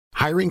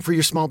Hiring for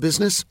your small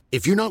business?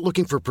 If you're not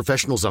looking for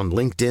professionals on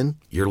LinkedIn,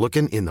 you're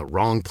looking in the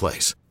wrong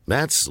place.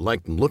 That's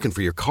like looking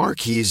for your car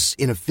keys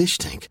in a fish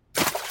tank.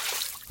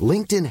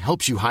 LinkedIn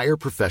helps you hire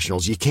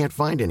professionals you can't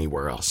find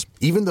anywhere else,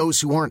 even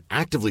those who aren't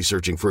actively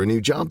searching for a new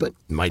job but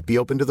might be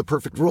open to the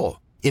perfect role.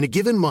 In a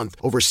given month,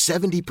 over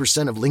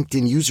 70% of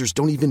LinkedIn users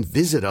don't even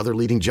visit other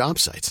leading job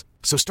sites.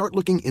 So start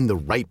looking in the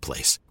right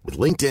place. With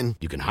LinkedIn,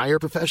 you can hire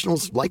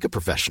professionals like a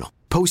professional.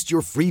 Post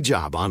your free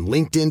job on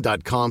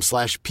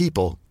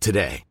linkedin.com/people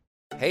today.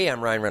 Hey,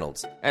 I'm Ryan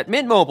Reynolds. At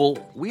Mint Mobile,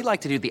 we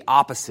like to do the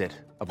opposite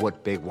of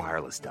what Big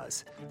Wireless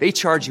does. They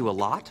charge you a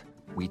lot,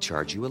 we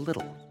charge you a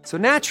little. So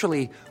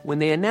naturally, when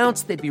they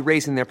announced they'd be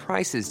raising their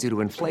prices due to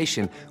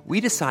inflation,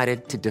 we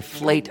decided to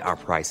deflate our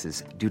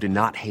prices due to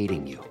not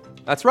hating you.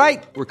 That's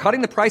right. We're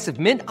cutting the price of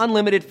Mint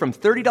Unlimited from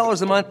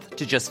 $30 a month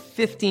to just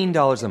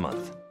 $15 a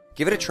month.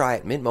 Give it a try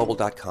at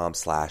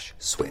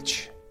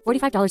mintmobile.com/switch.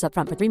 $45 up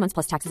front for 3 months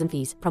plus taxes and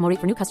fees. Promo rate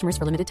for new customers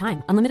for limited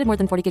time. Unlimited more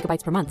than 40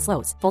 gigabytes per month.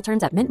 Slows full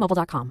terms at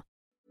mintmobile.com.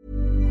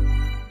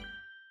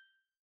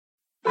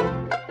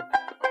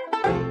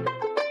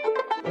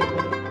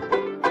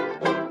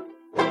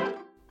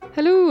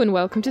 Hello and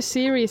welcome to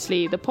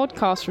Seriously, the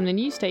podcast from the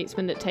New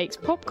Statesman that takes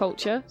pop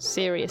culture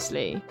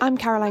seriously. I'm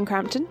Caroline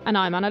Crampton. And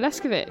I'm Anna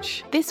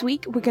Leskovich. This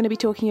week we're going to be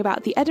talking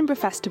about the Edinburgh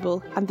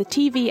Festival and the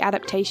TV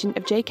adaptation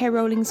of J.K.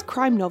 Rowling's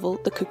crime novel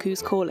The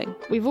Cuckoo's Calling.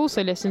 We've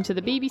also listened to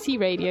the BBC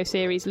radio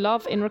series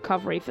Love in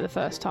Recovery for the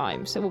first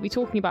time, so we'll be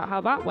talking about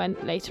how that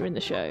went later in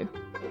the show.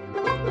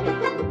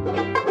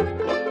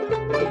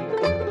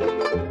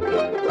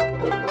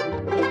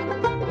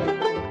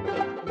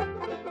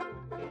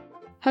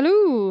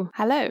 Hello.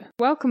 Hello.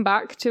 Welcome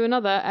back to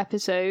another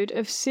episode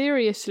of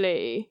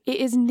Seriously. It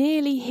is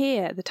nearly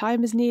here. The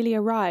time has nearly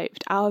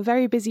arrived. Our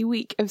very busy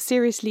week of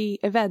Seriously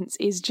events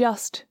is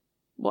just,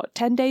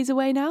 10 days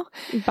away now?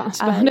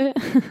 That's about it.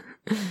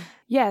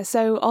 Yeah,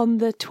 so on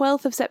the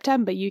 12th of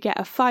September, you get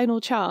a final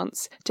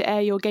chance to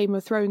air your Game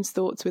of Thrones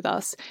thoughts with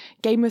us.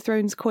 Game of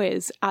Thrones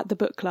quiz at the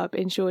book club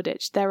in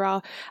Shoreditch. There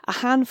are a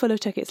handful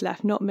of tickets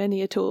left, not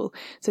many at all,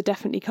 so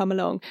definitely come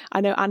along. I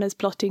know Anna's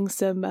plotting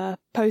some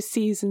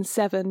post-season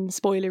 7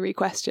 spoilery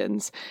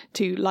questions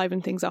to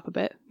liven things up a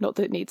bit. Not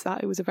that it needs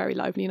that, it was a very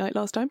lively night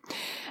last time.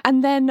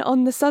 And then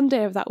on the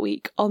Sunday of that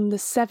week, on the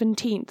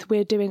 17th,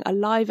 we're doing a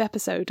live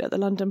episode at the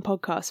London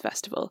Podcast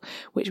Festival,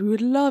 which we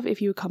would love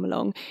if you would come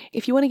along.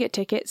 If you want to get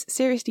tickets,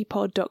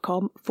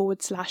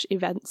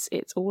 seriouslypod.com/events.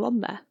 It's all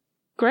on there.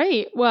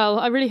 Great. Well,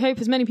 I really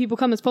hope as many people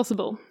come as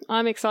possible.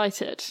 I'm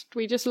excited.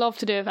 We just love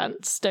to do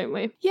events, don't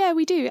we? Yeah,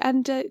 we do.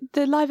 And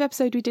the live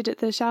episode we did at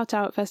the Shout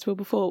Out Festival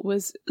before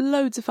was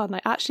loads of fun.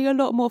 Like, actually a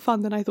lot more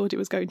fun than I thought it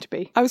was going to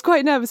be. I was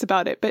quite nervous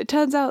about it, but it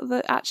turns out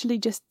that actually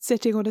just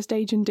sitting on a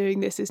stage and doing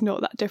this is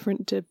not that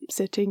different to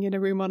sitting in a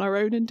room on our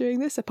own and doing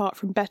this, apart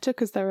from better,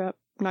 because there are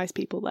nice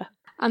people there.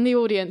 And the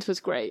audience was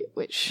great,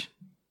 which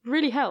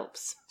really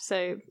helps.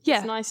 So yeah,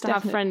 it's nice to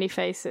definitely have friendly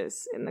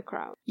faces in the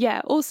crowd.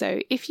 Yeah,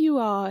 also, if you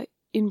are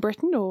in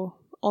Britain or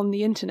on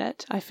the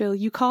internet, I feel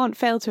you can't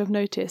fail to have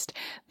noticed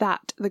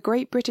that the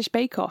Great British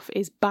Bake Off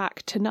is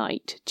back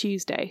tonight,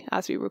 Tuesday,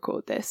 as we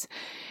record this.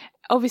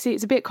 Obviously,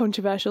 it's a bit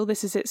controversial.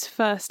 This is its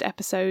first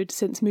episode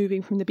since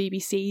moving from the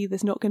BBC.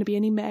 There's not going to be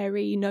any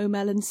Mary, no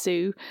Mel and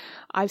Sue.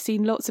 I've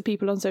seen lots of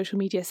people on social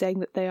media saying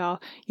that they are,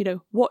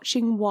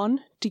 watching one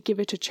to give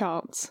it a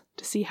chance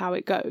to see how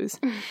it goes,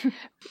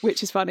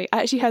 which is funny.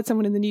 I actually heard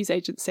someone in the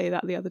newsagent say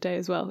that the other day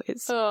as well.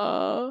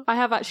 I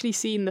have actually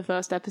seen the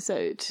first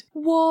episode.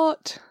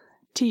 What?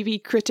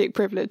 TV critic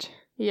privilege.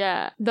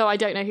 Yeah, though I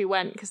don't know who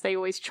went because they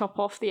always chop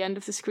off the end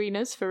of the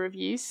screeners for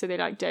reviews, so they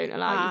don't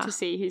allow you to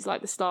see who's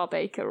like the star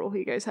baker or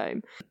who goes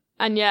home.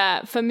 And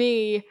yeah, for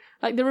me,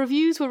 like the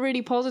reviews were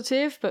really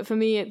positive, but for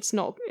me it's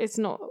not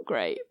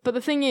great. But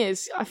the thing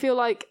is, I feel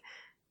like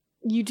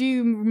you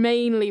do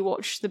mainly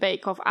watch the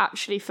Bake Off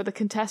actually for the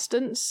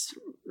contestants,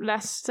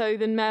 less so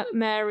than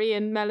Mary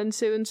and Mel and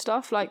Sue and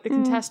stuff. Like the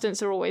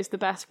contestants are always the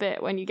best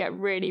bit when you get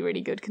really,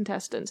 really good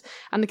contestants,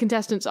 and the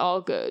contestants are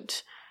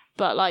good.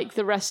 But, like,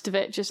 the rest of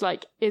it just,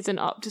 like, isn't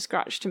up to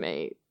scratch to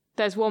me.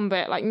 There's one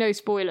bit, like, no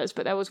spoilers,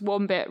 but there was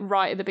one bit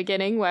right at the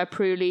beginning where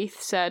Prue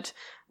Leith said,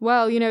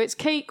 well, it's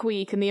cake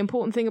week, and the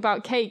important thing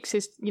about cakes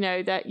is,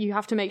 that you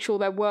have to make sure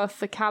they're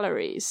worth the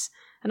calories.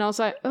 And I was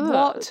like,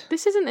 what?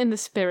 This isn't in the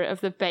spirit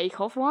of the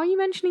Bake Off. Why are you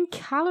mentioning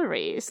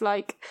calories?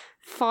 Like,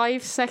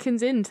 5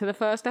 seconds into the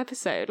first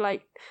episode.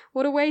 Like,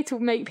 what a way to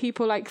make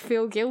people, like,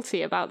 feel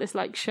guilty about this,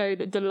 like, show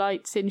that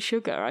delights in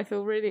sugar. I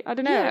feel really, I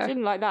don't know, I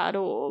didn't like that at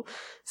all.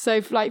 So,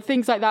 like,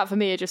 things like that for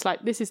me are just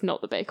like, this is not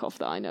the Bake Off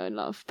that I know and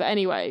love. But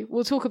anyway,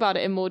 we'll talk about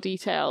it in more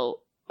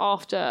detail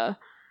after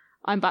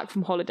I'm back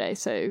from holiday,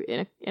 so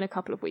in a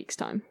couple of weeks'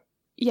 time.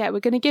 Yeah,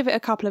 we're going to give it a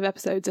couple of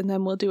episodes and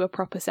then we'll do a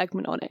proper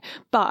segment on it.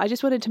 But I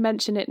just wanted to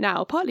mention it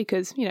now, partly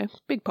because,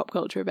 big pop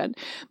culture event,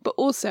 but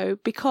also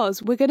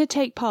because we're going to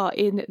take part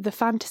in the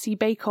Fantasy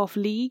Bake Off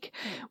League,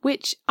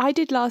 which I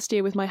did last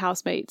year with my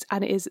housemates,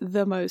 and it is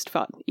the most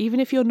fun. Even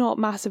if you're not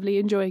massively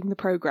enjoying the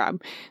programme,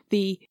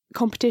 the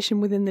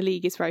competition within the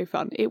league is very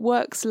fun. It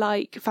works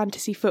like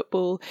fantasy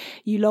football.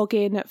 You log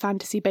in at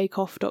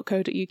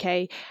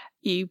fantasybakeoff.co.uk,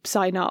 you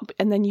sign up,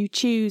 and then you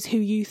choose who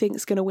you think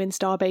is going to win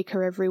Star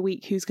Baker every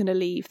week, who's going to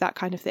leave, that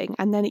kind of thing.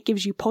 And then it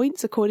gives you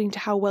points according to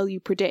how well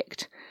you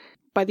predict.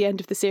 By the end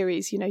of the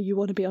series, you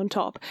want to be on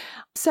top.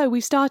 So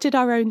we've started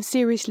our own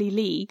Seriously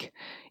League.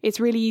 It's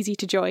really easy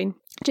to join.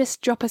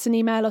 Just drop us an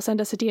email or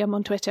send us a DM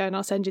on Twitter and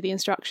I'll send you the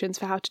instructions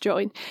for how to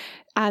join.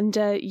 And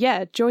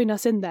join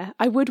us in there.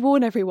 I would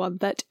warn everyone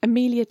that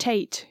Amelia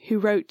Tate, who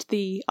wrote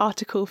the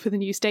article for the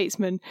New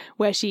Statesman,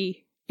 where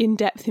she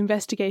in-depth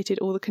investigated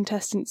all the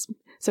contestants'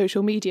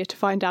 social media to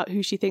find out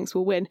who she thinks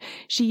will win,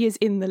 she is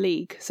in the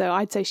league. So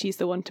I'd say she's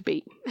the one to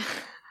beat.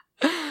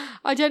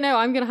 I don't know.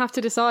 I'm going to have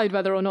to decide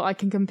whether or not I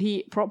can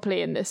compete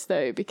properly in this,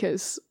 though,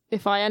 because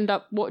if I end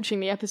up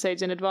watching the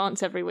episodes in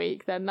advance every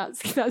week, then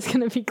that's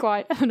going to be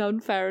quite an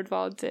unfair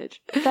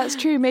advantage. That's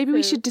true. Maybe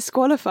we should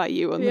disqualify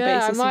you on the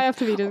basis. Yeah, I might have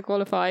to be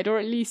disqualified, or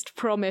at least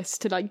promise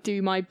to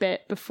do my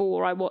bit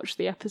before I watch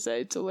the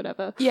episodes or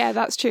whatever. Yeah,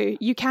 that's true.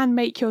 You can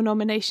make your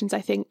nominations, I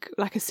think,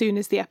 as soon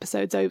as the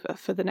episode's over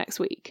for the next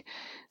week.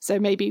 So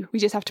maybe we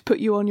just have to put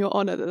you on your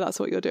honour that that's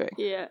what you're doing.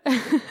 Yeah.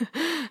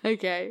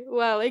 Okay.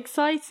 Well,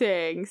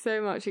 exciting.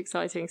 So much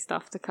exciting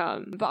stuff to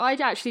come. But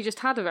I'd actually just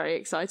had a very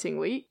exciting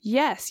week.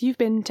 Yes, you've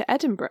been to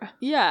Edinburgh.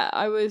 Yeah,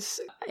 I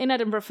was in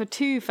Edinburgh for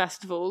 2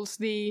 festivals.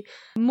 The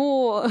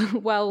more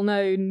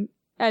well-known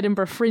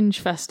Edinburgh Fringe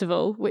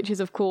Festival, which is,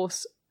 of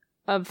course,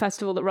 a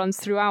festival that runs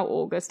throughout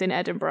August in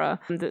Edinburgh.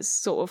 That's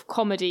sort of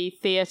comedy,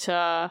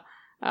 theatre,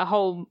 a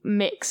whole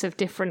mix of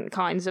different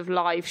kinds of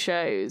live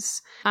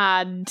shows.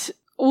 And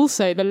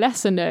also the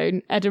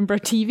lesser-known Edinburgh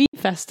TV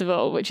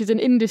Festival, which is an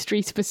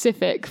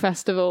industry-specific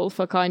festival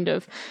for kind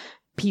of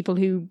people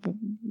who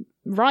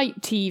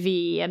write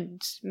TV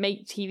and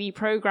make TV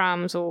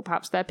programmes, or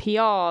perhaps they're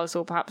PRs,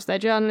 or perhaps they're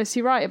journalists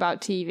who write about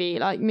TV,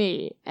 like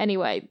me.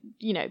 Anyway,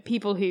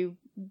 people who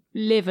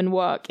live and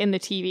work in the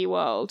TV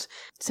world.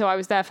 So I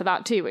was there for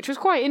that too, which was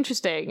quite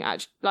interesting.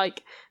 Actually,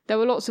 there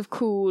were lots of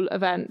cool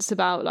events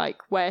about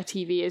where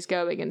TV is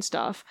going and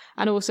stuff.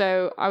 And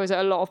also I was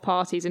at a lot of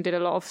parties and did a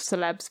lot of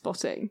celeb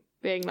spotting,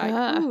 being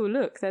oh,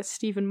 look, there's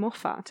Stephen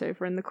Moffat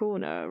over in the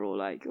corner,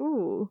 or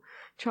oh,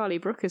 Charlie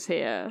Brooker's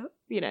here,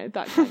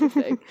 that kind of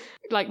thing.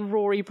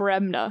 Rory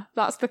Bremner.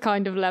 That's the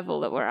kind of level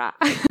that we're at.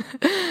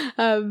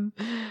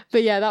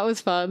 But yeah, that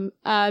was fun.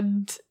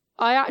 And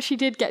I actually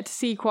did get to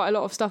see quite a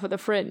lot of stuff at the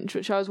Fringe,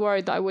 which I was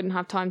worried that I wouldn't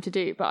have time to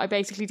do. But I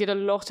basically did a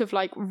lot of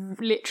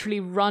literally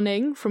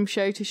running from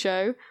show to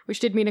show, which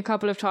did mean a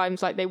couple of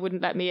times they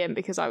wouldn't let me in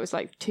because I was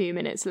 2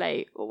 minutes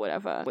late or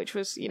whatever, which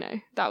was,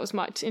 that was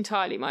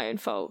entirely my own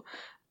fault.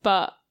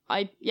 But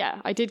I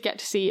did get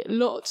to see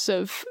lots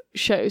of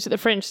shows at the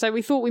Fringe. So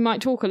we thought we might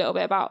talk a little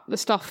bit about the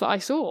stuff that I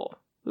saw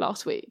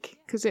last week,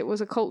 because it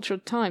was a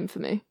cultured time for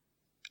me.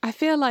 I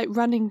feel like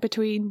running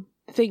between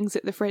things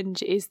at the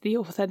Fringe is the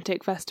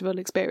authentic festival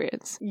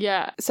experience.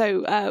 Yeah.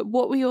 So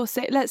what were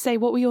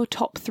your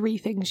top 3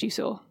 things you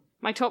saw?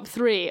 My top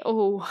 3?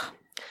 Oh,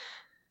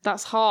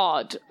 that's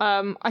hard.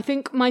 I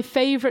think my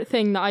favourite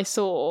thing that I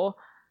saw,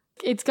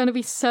 it's going to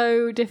be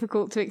so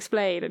difficult to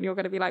explain and you're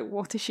going to be like,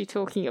 what is she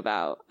talking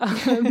about?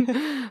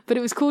 But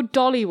it was called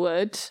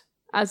Dollywood,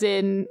 as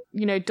in,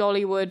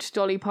 Dollywood,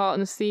 Dolly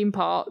Parton's theme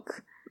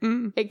park.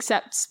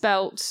 Except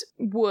spelt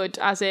wood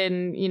as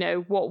in,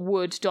 what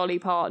would Dolly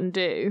Parton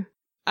do?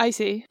 I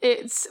see.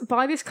 It's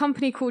by this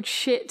company called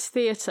Shit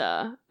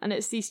Theatre, and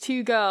it's these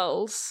 2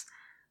 girls,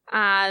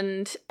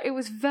 and it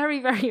was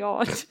very, very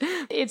odd.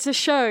 It's a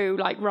show,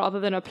 rather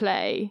than a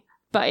play,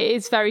 but it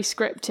is very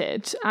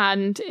scripted,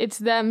 and it's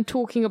them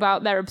talking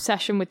about their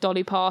obsession with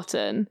Dolly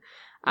Parton.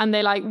 And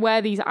they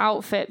wear these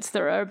outfits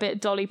that are a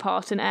bit Dolly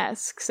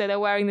Parton-esque. So they're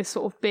wearing this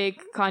sort of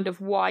big kind of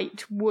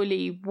white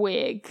woolly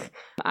wig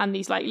and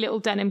these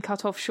little denim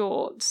cut-off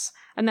shorts.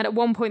 And then at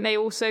one point they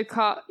also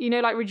cut,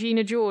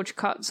 Regina George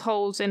cuts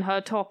holes in her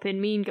top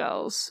in Mean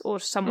Girls, or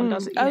someone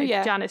does it.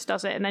 Yeah. Janice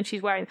does it, and then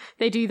she's wearing.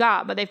 They do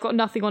that, but they've got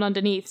nothing on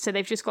underneath, so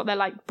they've just got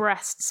their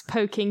breasts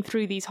poking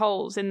through these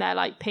holes in their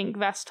pink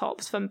vest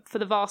tops for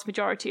the vast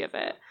majority of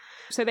it.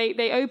 So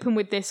they open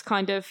with this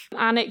kind of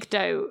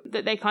anecdote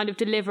that they kind of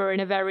deliver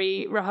in a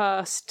very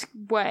rehearsed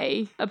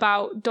way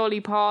about Dolly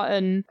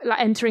Parton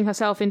entering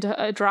herself into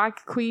a drag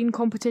queen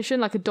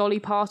competition, a Dolly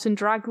Parton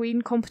drag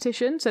queen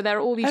competition. So there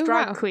are all these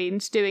drag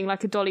queens doing a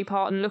Dolly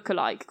Parton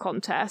lookalike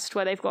contest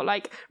where they've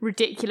got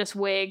ridiculous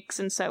wigs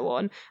and so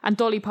on. And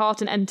Dolly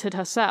Parton entered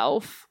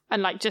herself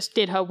and just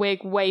did her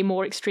wig way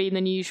more extreme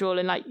than usual,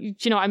 and do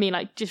you know what I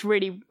mean? Just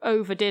really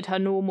overdid her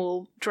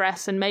normal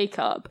dress and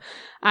makeup,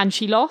 and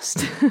she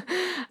lost.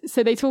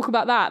 So they talk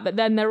about that, but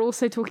then they're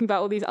also talking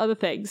about all these other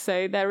things.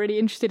 So they're really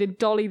interested in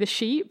Dolly the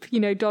sheep,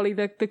 Dolly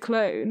the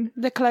clone.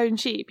 The clone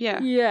sheep, yeah.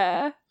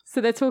 Yeah. So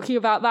they're talking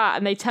about that,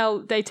 and they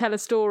tell a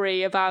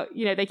story about,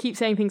 you know, they keep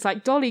saying things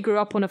like, Dolly grew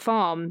up on a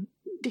farm.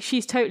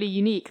 She's totally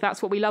unique.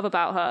 That's what we love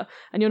about her.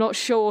 And you're not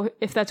sure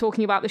if they're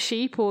talking about the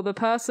sheep or the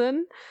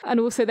person. And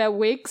also their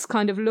wigs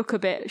kind of look a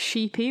bit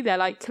sheepy. They're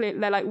like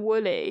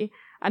woolly.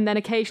 And then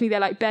occasionally they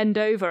like bend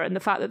over, and the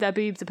fact that their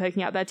boobs are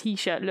poking out their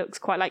t-shirt looks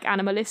quite like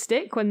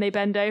animalistic when they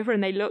bend over,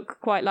 and they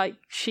look quite like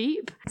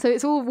sheep. So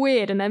it's all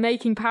weird, and they're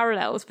making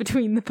parallels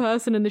between the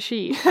person and the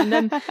sheep. And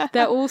then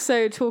they're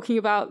also talking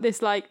about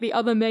this, like, the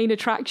other main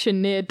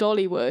attraction near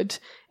Dollywood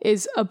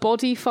is a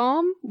body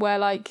farm where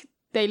like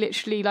they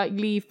literally like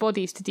leave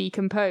bodies to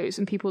decompose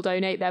and people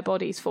donate their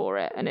bodies for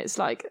it. And it's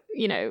like,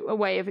 you know, a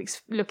way of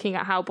looking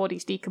at how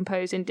bodies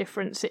decompose in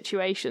different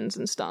situations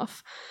and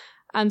stuff.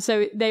 And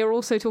so they are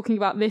also talking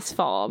about this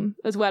farm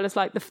as well as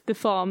like the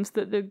farms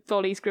that the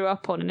Dollys grew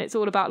up on. And it's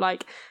all about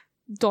like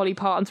Dolly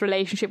Parton's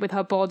relationship with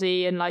her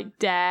body and like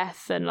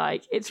death, and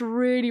like it's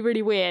really,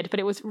 really weird, but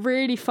it was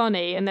really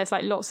funny. And there's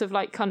like lots of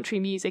like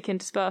country music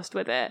interspersed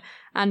with it,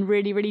 and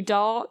really, really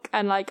dark.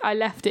 And like I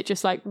left it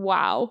just like,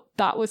 wow,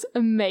 that was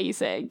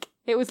amazing.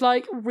 It was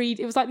like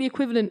the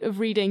equivalent of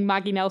reading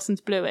Maggie Nelson's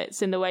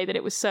Bluets, in the way that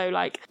it was so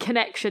like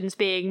connections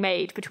being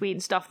made between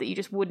stuff that you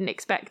just wouldn't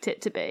expect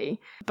it to be.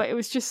 But it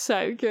was just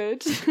so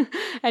good.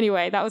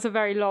 Anyway, that was a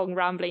very long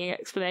rambling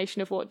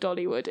explanation of what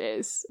Dollywood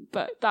is,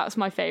 but that's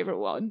my favourite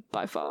one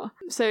by far.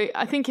 So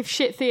I think if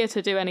shit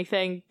theatre do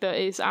anything that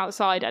is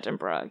outside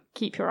Edinburgh,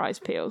 keep your eyes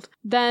peeled.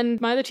 Then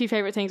my other two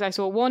favourite things I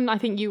saw, one I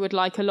think you would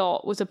like a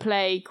lot, was a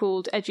play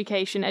called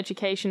Education,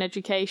 Education,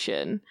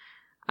 Education.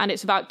 And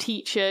it's about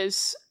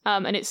teachers,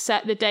 and it's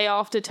set the day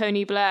after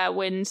Tony Blair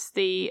wins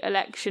the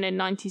election in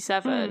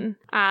 97.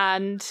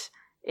 And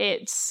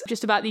it's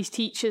just about these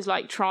teachers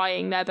like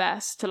trying their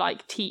best to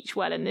like teach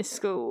well in this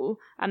school.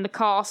 And the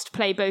cast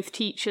play both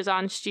teachers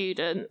and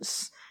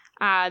students.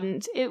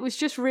 And it was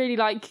just really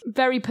like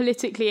very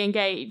politically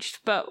engaged,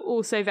 but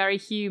also very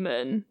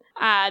human.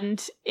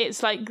 And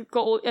it's like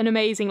got an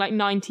amazing like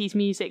 90s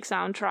music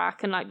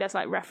soundtrack, and like there's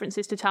like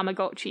references to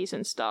Tamagotchis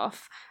and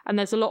stuff. And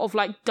there's a lot of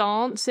like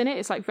dance in it.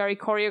 It's like very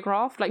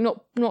choreographed, like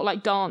not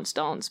like dance,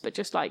 but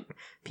just like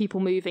people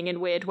moving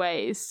in weird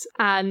ways.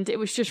 And it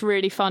was just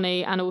really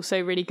funny and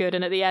also really good.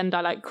 And at the end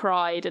I like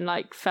cried and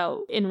like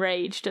felt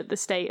enraged at the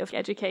state of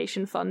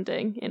education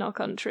funding in our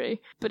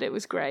country. But it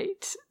was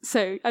great.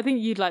 So I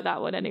think you'd like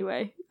that one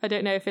anyway. I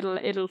don't know if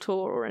it'll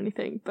tour or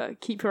anything,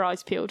 but keep your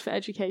eyes peeled for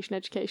Education,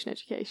 Education,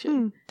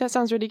 Education. That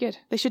sounds really good.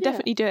 They should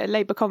definitely do it at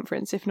Labour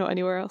conference, if not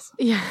anywhere else.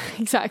 Yeah,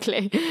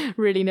 exactly.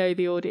 Really know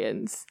the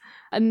audience.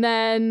 And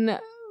then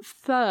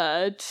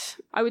third,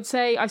 I would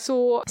say I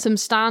saw some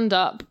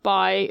stand-up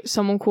by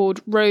someone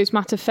called Rose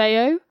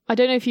Matafeo. I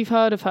don't know if you've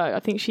heard of her. I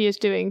think she is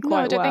doing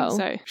quite well. No, I don't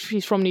think so.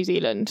 She's from New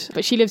Zealand,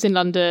 but she lives in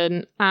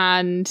London,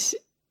 and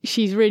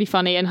she's really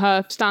funny. And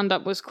her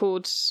stand-up was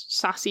called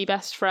Sassy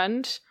Best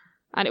Friend.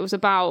 And it was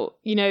about,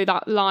 you know,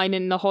 that line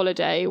in The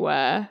Holiday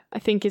where, I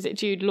think, is it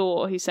Jude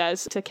Law who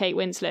says to Kate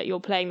Winslet,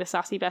 you're playing the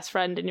sassy best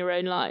friend in your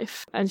own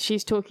life. And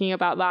she's talking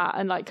about that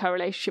and like her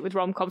relationship with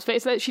rom-coms. But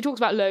it's like, she talks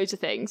about loads of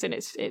things, and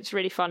it's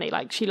really funny.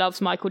 Like she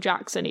loves Michael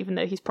Jackson, even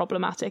though he's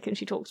problematic, and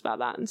she talks about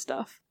that and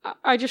stuff.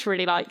 I just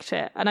really liked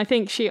it. And I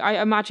think I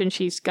imagine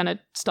she's going to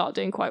start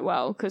doing quite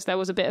well, because there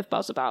was a bit of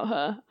buzz about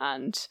her.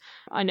 And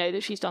I know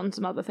that she's done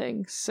some other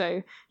things.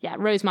 So yeah,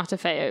 Rose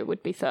Matafeo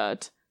would be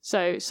third.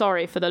 So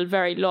sorry for the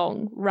very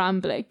long,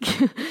 rambling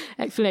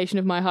explanation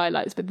of my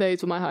highlights, but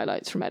those were my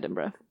highlights from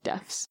Edinburgh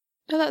Deafs.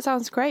 Oh, that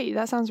sounds great.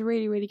 That sounds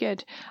really, really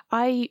good.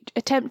 I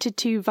attempted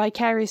to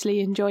vicariously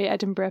enjoy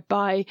Edinburgh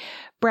by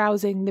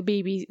browsing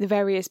the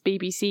various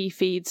BBC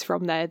feeds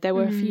from there. There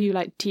were a few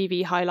like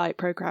TV highlight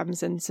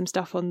programmes and some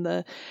stuff on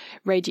the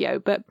radio,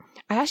 but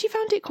I actually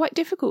found it quite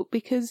difficult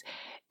because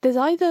there's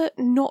either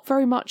not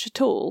very much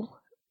at all,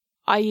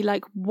 i.e.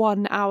 like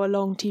 1 hour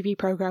long TV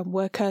programme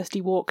where Kirsty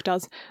Walk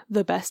does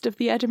the best of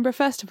the Edinburgh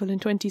Festival in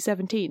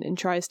 2017 and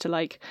tries to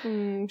like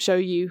show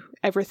you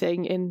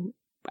everything in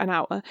an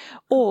hour,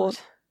 or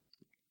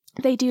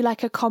they do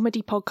like a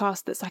comedy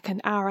podcast that's like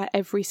an hour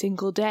every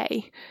single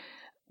day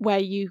where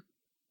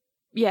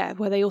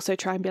they also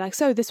try and be like,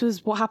 so this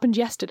was what happened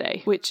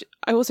yesterday, which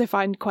I also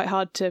find quite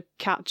hard to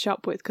catch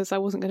up with because I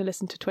wasn't going to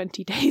listen to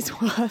 20 days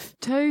worth.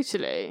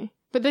 Totally.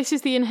 But this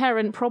is the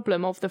inherent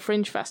problem of the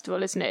Fringe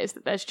Festival, isn't it? Is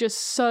that there's just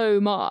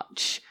so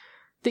much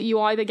that you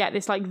either get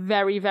this like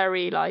very,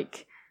 very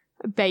like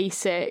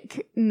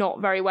basic,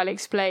 not very well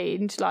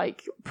explained,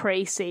 like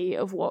précis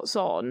of what's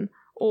on,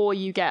 or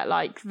you get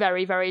like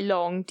very, very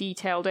long,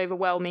 detailed,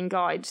 overwhelming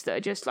guides that are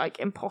just like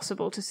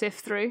impossible to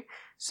sift through.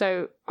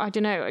 So I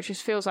don't know, it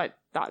just feels like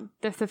that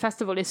the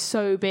festival is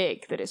so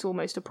big that it's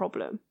almost a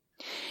problem.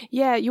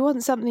 Yeah, you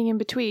want something in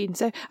between.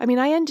 So, I mean,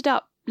 I ended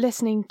up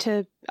listening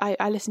to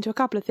a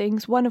couple of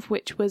things, one of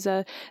which was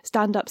a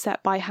stand-up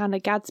set by Hannah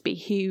Gadsby,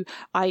 who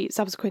I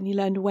subsequently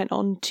learned went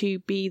on to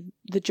be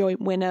the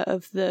joint winner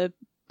of the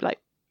like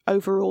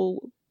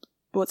overall,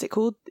 what's it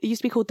called? It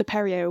used to be called the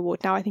Perrier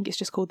Award. Now I think it's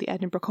just called the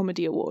Edinburgh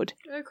Comedy Award.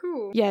 Oh,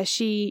 cool. Yeah,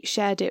 she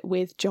shared it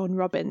with John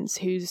Robbins,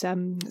 who's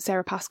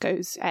Sarah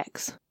Pascoe's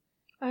ex.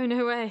 Oh,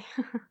 no way.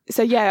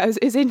 So yeah,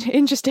 it's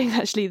interesting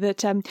actually that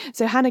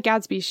so Hannah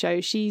Gadsby's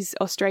show, she's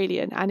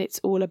Australian, and it's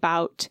all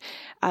about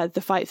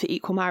the fight for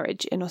equal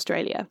marriage in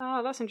Australia.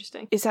 Oh, that's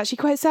interesting. It's actually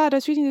quite sad. I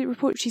was reading the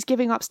report, she's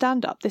giving up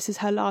stand-up. This is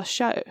her last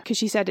show because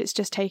she said it's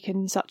just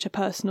taken such a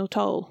personal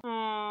toll.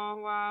 Oh,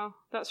 wow.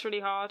 That's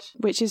really hard.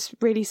 Which is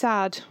really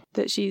sad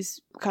that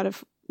she's kind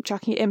of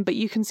chucking it in, but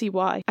you can see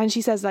why. And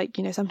she says, like,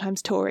 you know,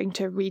 sometimes touring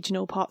to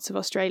regional parts of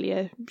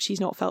Australia, she's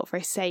not felt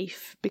very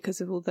safe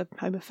because of all the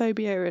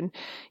homophobia, and,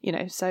 you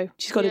know, so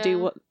she's got to do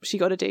what she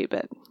got to do,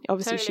 but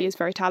obviously she is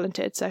very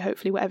talented, so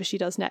hopefully whatever she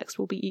does next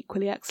will be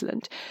equally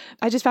excellent.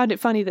 I just found it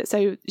funny that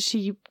so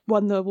she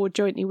won the award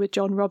jointly with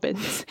John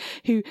Robbins,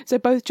 so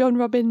both John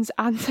Robbins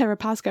and Sarah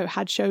Pascoe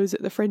had shows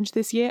at the Fringe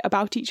this year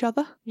about each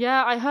other.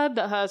 Yeah, I heard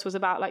that hers was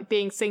about like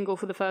being single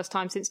for the first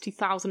time since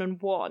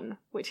 2001,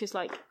 which is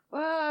like,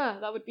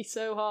 that would be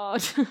so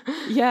hard.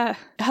 Yeah,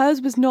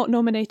 hers was not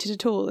nominated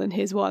at all and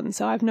his won,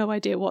 so I have no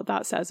idea what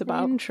that says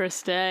about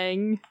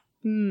interesting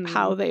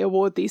how they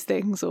award these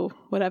things or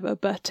whatever,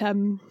 but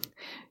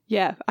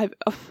yeah,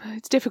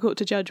 it's difficult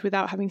to judge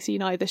without having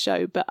seen either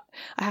show, but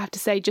I have to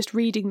say, just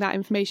reading that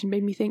information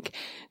made me think,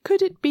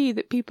 could it be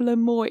that people are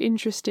more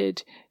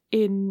interested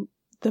in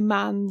the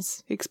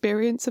man's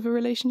experience of a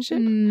relationship?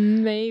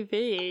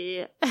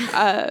 Maybe.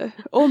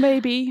 Or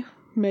maybe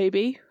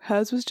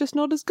hers was just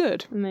not as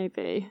good.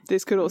 Maybe.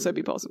 This could also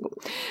be possible,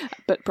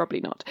 but probably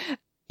not.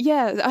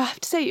 Yeah, I have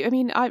to say, I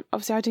mean, I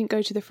didn't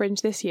go to the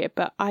Fringe this year,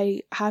 but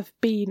I have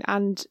been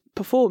and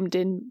performed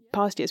in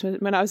past years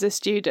when I was a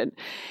student.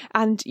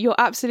 And you're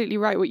absolutely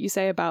right what you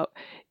say about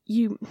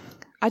you.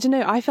 I don't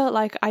know, I felt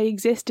like I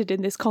existed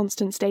in this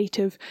constant state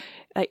of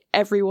like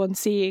everyone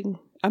seeing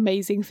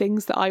amazing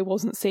things that I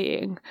wasn't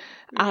seeing,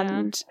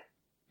 and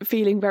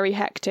feeling very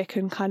hectic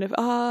and kind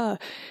of,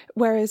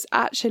 whereas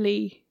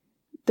actually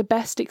the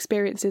best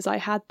experiences I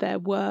had there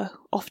were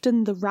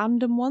often the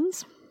random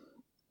ones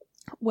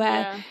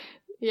where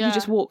you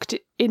just walked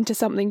into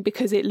something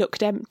because it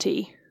looked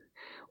empty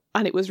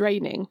and it was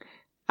raining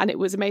and it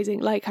was amazing.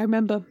 Like, I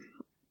remember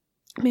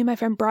me and my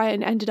friend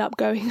Brian ended up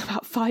going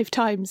about 5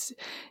 times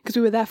because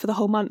we were there for the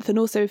whole month. And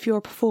also, if you're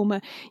a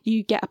performer,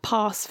 you get a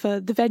pass for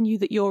the venue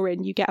that you're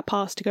in. You get a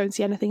pass to go and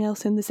see anything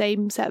else in the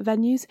same set of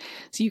venues.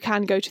 So you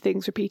can go to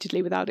things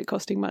repeatedly without it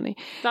costing money.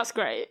 That's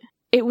great.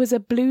 It was a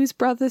Blues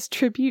Brothers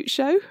tribute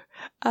show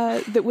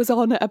that was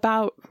on at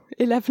about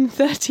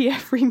 11:30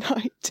 every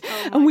night.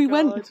 And we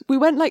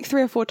went like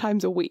 3 or 4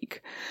 times a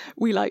week.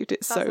 We liked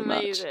it so much.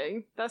 That's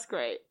amazing. That's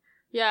great.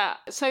 Yeah,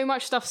 so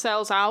much stuff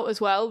sells out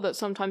as well that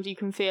sometimes you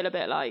can feel a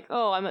bit like,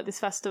 oh, I'm at this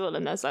festival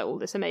and there's like all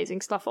this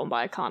amazing stuff on, but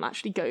I can't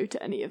actually go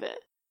to any of it.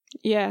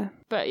 Yeah.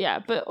 But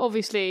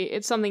obviously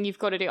it's something you've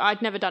got to do.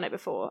 I'd never done it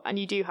before, and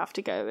you do have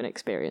to go and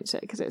experience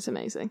it because it's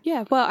amazing.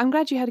 Yeah, well, I'm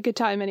glad you had a good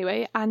time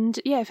anyway. And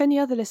yeah, if any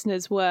other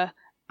listeners were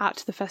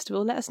at the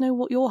festival, let us know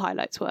what your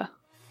highlights were.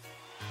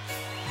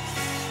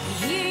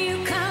 Here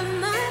you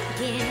come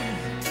again,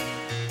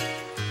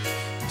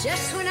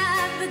 just when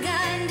I've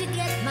begun to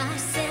get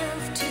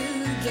myself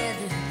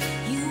together.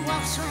 You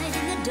waltz right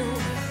in the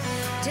door,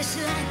 just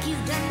like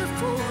you've done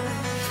before,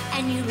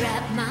 and you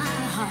wrap my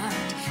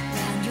heart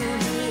around your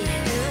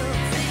little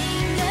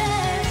finger.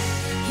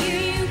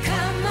 Here you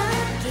come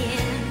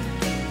again,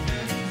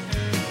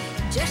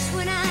 just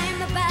when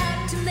I'm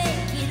about to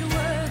make it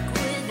work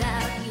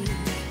without you.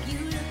 You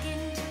look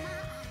into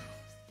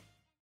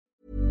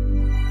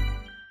my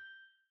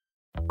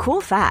eyes.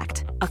 Cool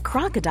fact, a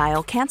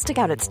crocodile can't stick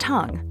out its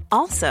tongue.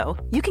 Also,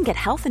 you can get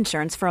health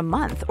insurance for a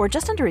month or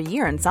just under a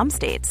year in some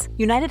states.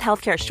 United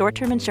Healthcare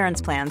short-term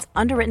insurance plans,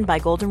 underwritten by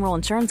Golden Rule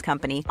Insurance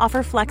Company,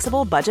 offer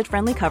flexible,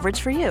 budget-friendly coverage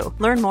for you.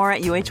 Learn more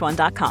at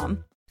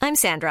UH1.com. I'm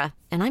Sandra,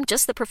 and I'm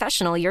just the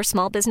professional your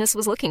small business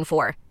was looking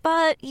for.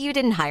 But you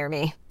didn't hire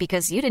me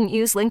because you didn't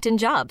use LinkedIn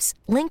Jobs.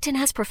 LinkedIn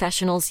has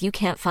professionals you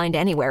can't find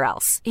anywhere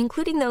else,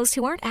 including those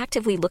who aren't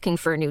actively looking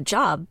for a new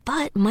job,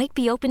 but might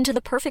be open to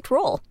the perfect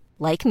role,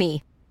 like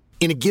me.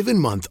 In a given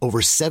month,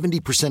 over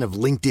 70% of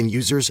LinkedIn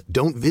users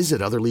don't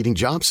visit other leading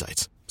job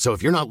sites. So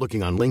if you're not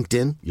looking on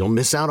LinkedIn, you'll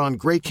miss out on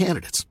great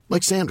candidates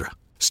like Sandra.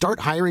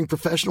 Start hiring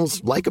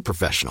professionals like a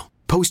professional.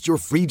 Post your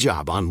free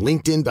job on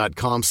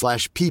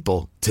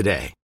linkedin.com/people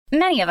today.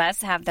 Many of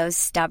us have those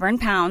stubborn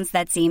pounds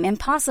that seem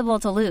impossible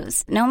to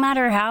lose, no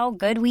matter how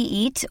good we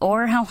eat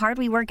or how hard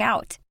we work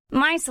out.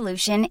 My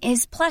solution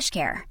is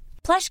PlushCare.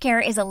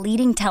 PlushCare is a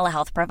leading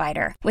telehealth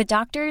provider with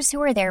doctors who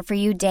are there for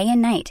you day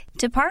and night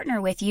to partner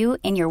with you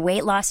in your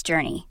weight loss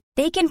journey.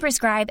 They can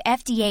prescribe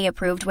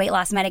FDA-approved weight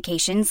loss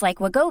medications like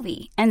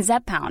Wegovy and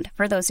Zepbound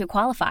for those who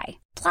qualify.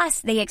 Plus,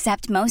 they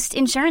accept most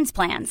insurance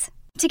plans.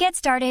 To get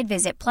started,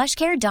 visit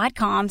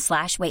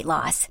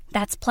plushcare.com/weightloss.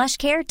 That's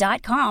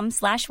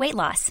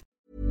plushcare.com/weightloss.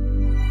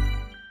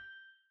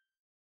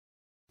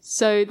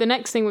 So the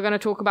next thing we're going to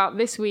talk about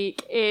this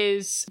week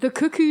is The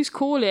Cuckoo's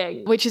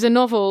Calling, which is a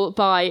novel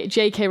by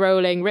J.K.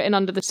 Rowling written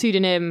under the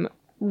pseudonym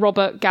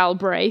Robert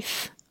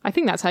Galbraith. I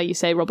think that's how you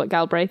say Robert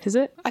Galbraith, is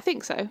it? I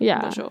think so. Yeah,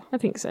 I'm not sure. I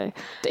think so.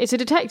 It's a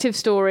detective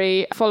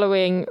story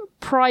following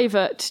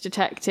private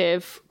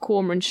detective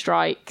Cormoran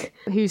Strike,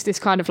 who's this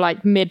kind of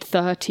like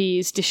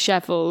mid-30s,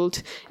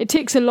 dishevelled. It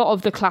ticks a lot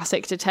of the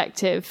classic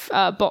detective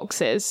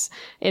boxes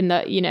in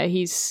that, you know,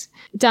 he's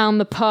down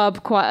the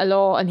pub quite a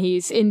lot and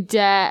he's in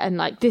debt and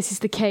like this is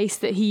the case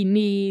that he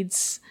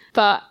needs.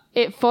 But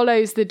it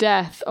follows the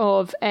death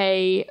of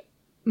a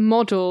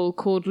model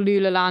called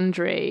Lula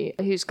Landry,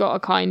 who's got a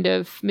kind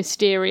of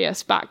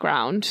mysterious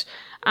background.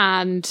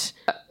 And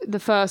the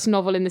first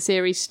novel in the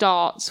series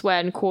starts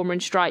when Cormoran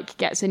Strike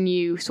gets a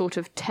new sort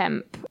of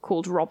temp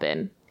called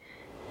Robin.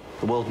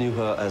 The world knew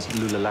her as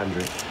Lula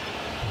Landry.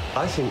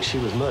 I think she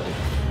was murdered.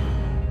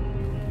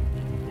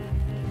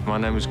 My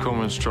name is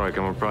Cormoran Strike.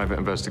 I'm a private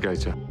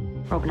investigator.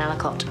 Robin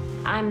Ellicott.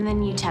 I'm the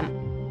new temp.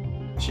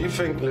 Do you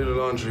think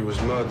Lula Landry was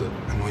murdered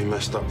and we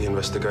messed up the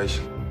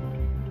investigation?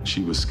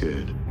 She was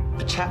scared.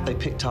 The chap they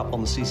picked up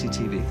on the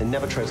CCTV, they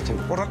never traced him.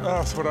 What on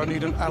earth would I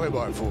need an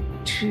alibi for?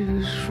 She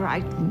was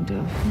frightened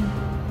of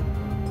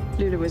him.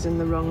 Lula was in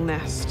the wrong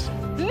nest.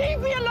 Leave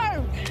me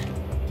alone!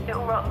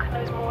 Little Rock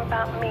knows more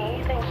about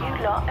me than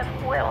you lot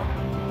ever will.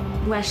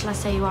 Where shall I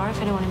say you are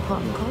if anyone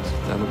important calls?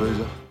 Down the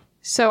boozer.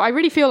 So I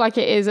really feel like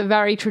it is a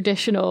very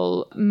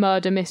traditional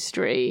murder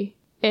mystery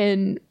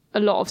in a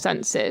lot of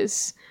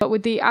senses, but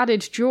with the added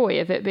joy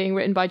of it being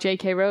written by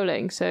J.K.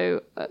 Rowling.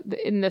 So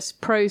in this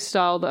prose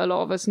style that a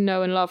lot of us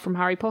know and love from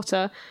Harry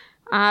Potter,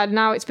 and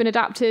now it's been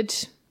adapted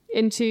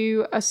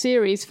into a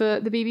series for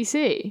the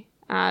BBC.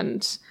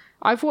 And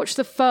I've watched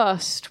the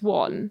first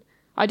one.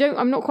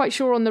 I'm not quite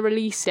sure on the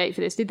release date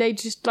for this. Did they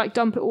just like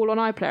dump it all on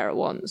iPlayer at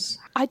once?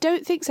 I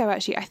don't think so,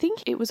 actually. I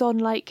think it was on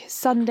like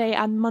Sunday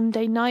and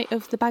Monday night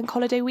of the bank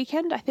holiday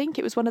weekend. I think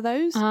it was one of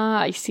those. Ah,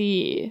 I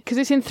see. Because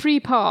it's in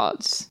 3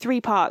 parts. 3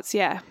 parts,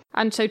 yeah.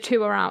 And so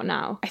 2 are out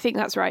now. I think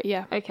that's right,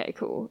 yeah. Okay,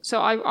 cool. So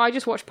I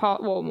just watched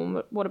part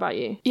 1. What about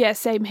you? Yeah,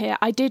 same here.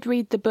 I did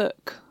read the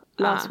book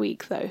last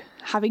week, though,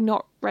 having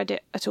not read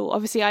it at all.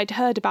 Obviously, I'd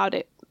heard about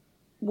it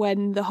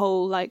when the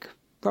whole, like,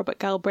 Robert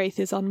Galbraith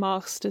is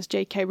unmasked as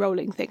J.K.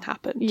 Rowling thing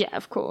happened. Yeah,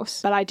 of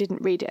course. But I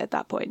didn't read it at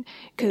that point,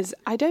 because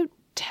I don't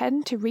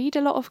tend to read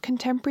a lot of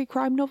contemporary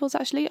crime novels,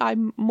 actually.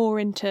 I'm more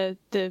into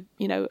the,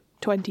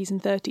 20s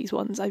and 30s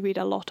ones. I read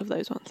a lot of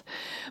those ones.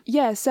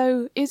 Yeah,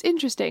 so it's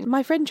interesting.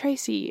 My friend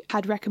Tracy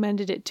had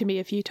recommended it to me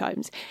a few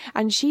times,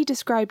 and she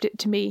described it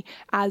to me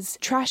as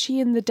trashy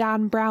in the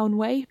Dan Brown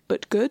way,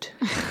 but good,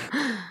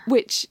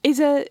 which is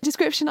a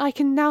description I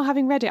can, now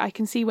having read it, I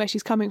can see where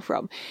she's coming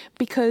from,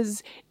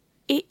 because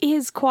it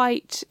is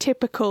quite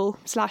typical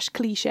 /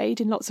 cliched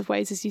in lots of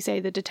ways. As you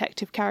say, the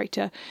detective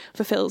character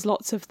fulfills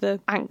lots of the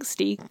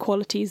angsty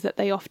qualities that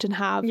they often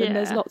have. Yeah. And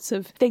there's lots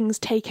of things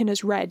taken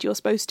as read. You're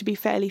supposed to be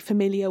fairly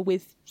familiar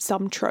with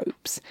some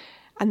tropes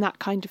and that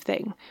kind of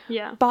thing.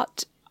 Yeah.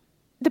 But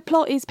the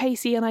plot is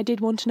pacey and I did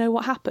want to know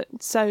what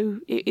happened. So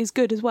it is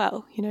good as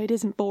well. It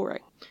isn't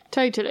boring.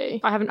 Totally.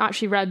 I haven't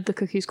actually read The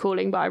Cuckoo's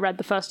Calling, but I read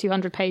the first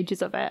 200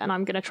 pages of it, and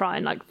I'm going to try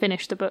and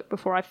finish the book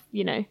before I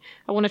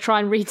want to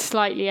try and read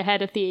slightly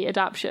ahead of the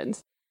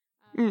adaptions.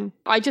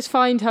 I just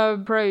find her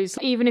prose,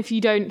 even if you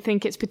don't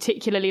think it's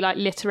particularly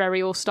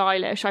literary or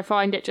stylish, I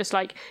find it just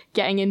like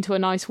getting into a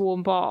nice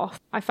warm bath.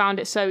 I found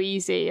it so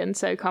easy and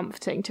so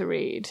comforting to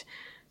read.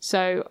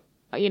 So,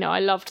 I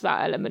loved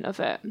that element of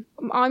it.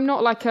 I'm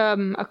not like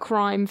a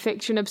crime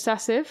fiction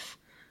obsessive,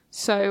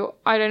 so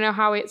I don't know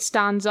how it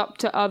stands up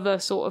to other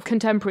sort of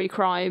contemporary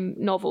crime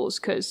novels,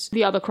 because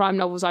the other crime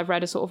novels I've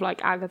read are sort of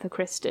like Agatha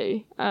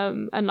Christie,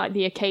 and like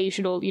the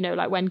occasional,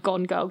 like when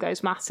Gone Girl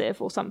goes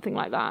massive or something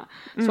like that.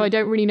 So I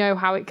don't really know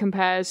how it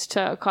compares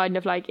to kind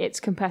of like its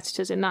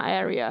competitors in that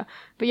area.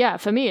 But yeah,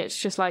 for me,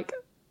 it's just like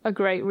a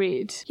great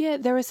read. Yeah,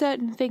 there are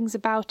certain things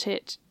about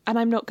it, and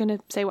I'm not going to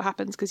say what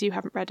happens because you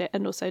haven't read it,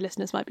 and also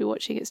listeners might be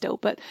watching it still,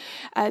 but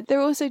there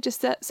are also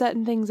just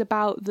certain things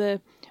about the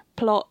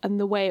plot and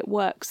the way it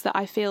works that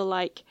I feel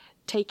like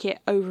take it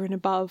over and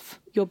above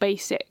your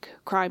basic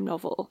crime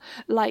novel.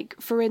 Like,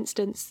 for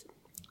instance,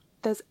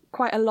 there's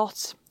quite a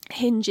lot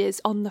hinges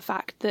on the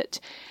fact that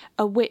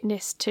a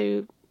witness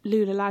to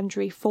Lula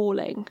Landry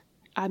falling,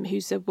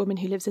 who's a woman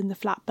who lives in the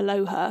flat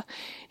below her,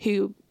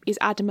 who is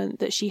adamant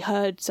that she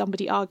heard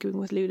somebody arguing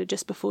with Lula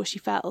just before she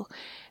fell,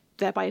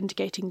 thereby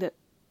indicating that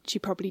she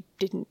probably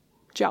didn't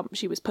jump,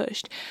 she was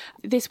pushed.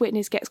 This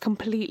witness gets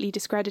completely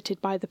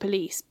discredited by the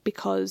police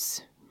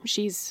because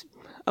she's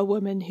a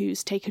woman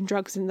who's taken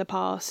drugs in the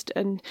past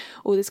and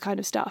all this kind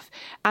of stuff.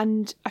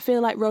 And I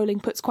feel like Rowling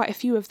puts quite a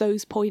few of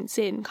those points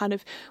in, kind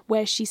of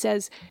where she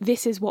says,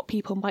 this is what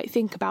people might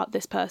think about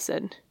this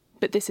person,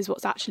 but this is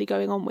what's actually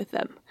going on with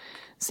them.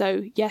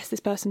 So yes, this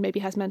person maybe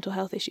has mental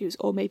health issues,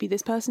 or maybe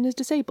this person is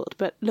disabled,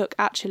 but look,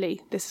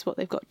 actually, this is what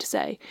they've got to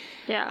say.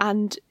 Yeah.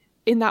 And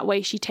in that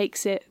way, she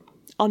takes it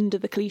under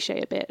the cliche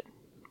a bit,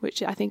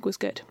 which I think was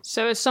good.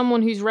 So as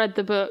someone who's read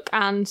the book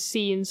and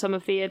seen some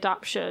of the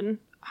adaptation,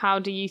 how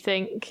do you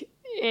think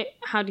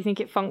how do you think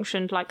it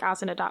functioned like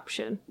as an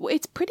adaptation? Well,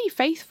 it's pretty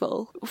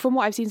faithful. From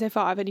what I've seen so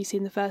far, I've only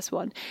seen the first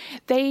one.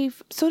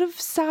 They've sort of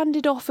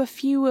sanded off a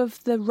few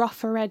of the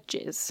rougher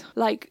edges.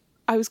 Like,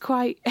 I was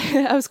quite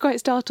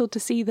startled to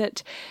see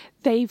that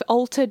they've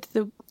altered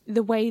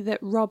the way that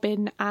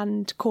Robin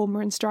and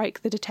Cormoran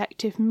Strike, the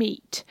detective,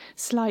 meet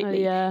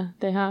slightly. Oh, yeah,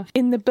 they have.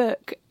 In the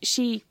book,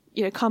 she,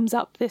 comes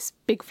up this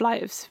big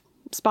flight of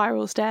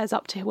spiral stairs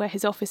up to where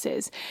his office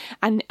is,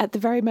 and at the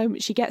very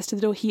moment she gets to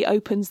the door, he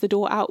opens the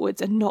door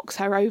outwards and knocks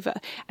her over,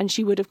 and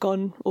she would have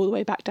gone all the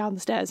way back down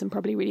the stairs and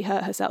probably really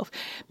hurt herself.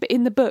 But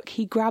in the book,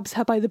 he grabs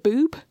her by the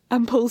boob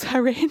and pulls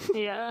her in.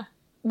 Yeah.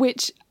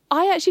 Which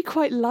I actually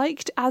quite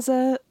liked as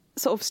a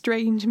sort of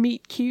strange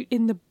meet cute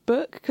in the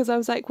book, because I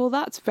was like, well,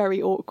 that's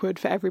very awkward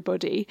for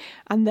everybody,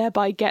 and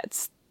thereby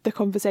gets the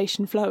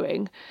conversation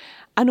flowing,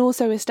 and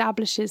also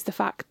establishes the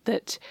fact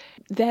that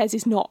theirs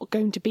is not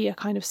going to be a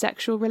kind of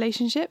sexual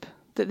relationship,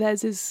 that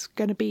theirs is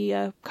going to be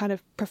a kind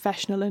of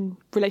professional and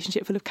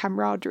relationship full of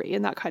camaraderie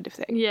and that kind of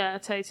thing. Yeah,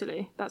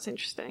 totally. That's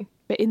interesting.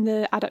 But in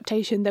the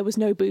adaptation, there was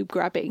no boob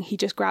grabbing. He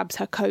just grabs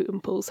her coat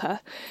and pulls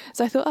her.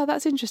 So I thought, oh,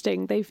 that's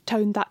interesting. They've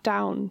toned that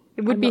down.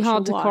 It would be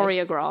hard to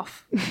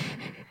choreograph.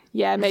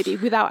 Yeah, maybe,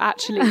 without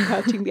actually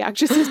hurting the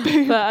actress's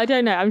boob. But I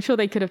don't know. I'm sure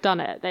they could have done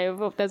it.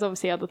 There's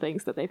obviously other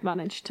things that they've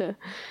managed to...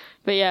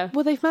 But yeah.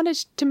 Well, they've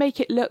managed to make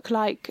it look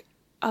like...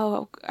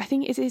 Oh, I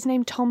think is his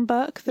name Tom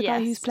Burke, the guy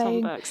who's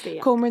playing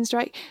Cormoran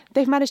Strike.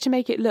 They've managed to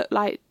make it look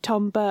like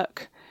Tom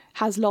Burke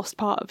has lost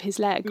part of his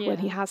leg when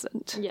he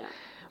hasn't. Yeah.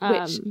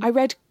 Which I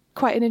read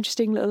quite an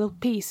interesting little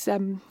piece.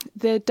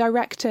 The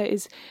director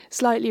is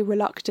slightly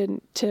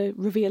reluctant to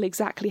reveal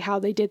exactly how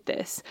they did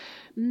this,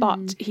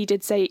 but he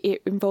did say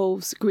it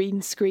involves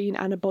green screen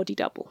and a body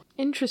double.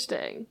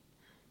 Interesting.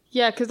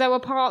 Yeah, because there were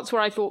parts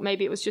where I thought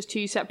maybe it was just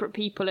two separate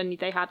people and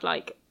they had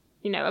like,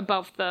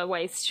 above the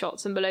waist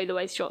shots and below the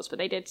waist shots, but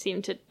they did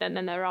seem to, and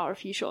then there are a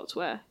few shots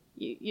where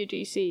you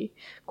do see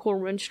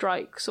Cormoran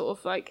Strike sort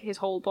of like his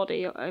whole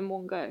body in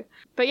one go.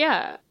 But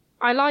yeah,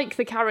 I like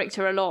the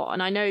character a lot,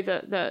 and I know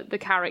that the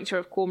character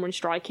of Cormoran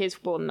Strike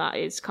is one that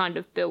is kind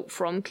of built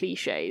from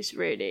cliches,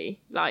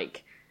 really.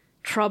 Like,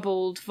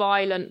 troubled,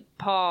 violent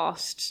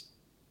past,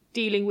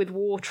 dealing with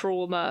war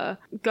trauma,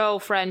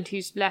 girlfriend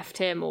who's left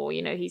him or,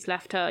 he's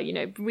left her,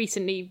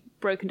 recently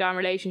broken down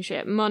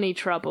relationship, money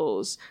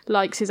troubles,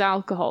 likes his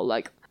alcohol,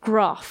 like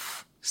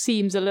gruff,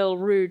 seems a little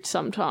rude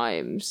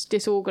sometimes,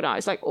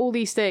 disorganized, like all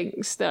these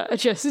things that are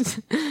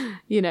just,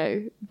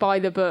 by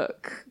the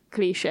book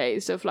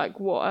cliches of like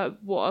what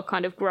a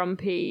kind of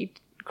grumpy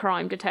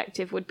crime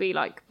detective would be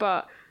like.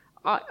 But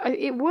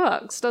it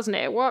works, doesn't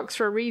it? It works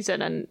for a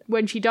reason. And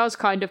when she does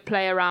kind of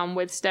play around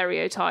with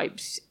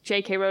stereotypes,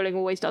 J.K. Rowling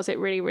always does it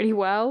really, really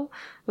well.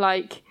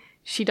 Like,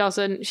 she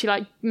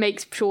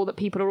makes sure that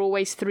people are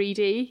always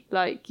 3D.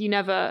 Like, you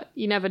never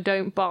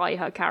don't buy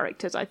her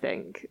characters, I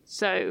think.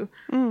 So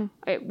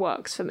it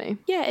works for me.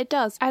 Yeah, it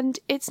does. And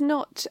it's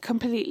not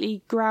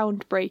completely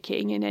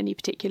groundbreaking in any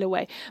particular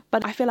way,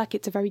 but I feel like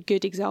it's a very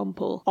good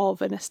example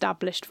of an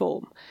established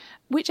form,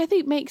 which I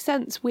think makes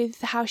sense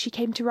with how she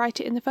came to write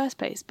it in the first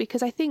place,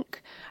 because I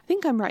think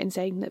I'm right in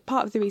saying that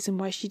part of the reason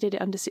why she did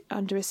it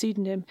under a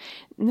pseudonym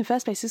in the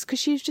first place is because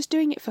she was just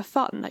doing it for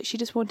fun. Like, she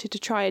just wanted to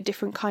try a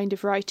different kind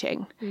of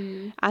writing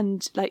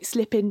and like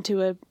slip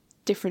into a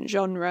different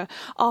genre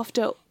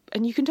after,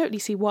 and you can totally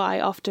see why,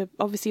 after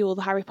obviously all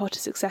the Harry Potter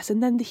success,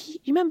 and then you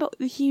remember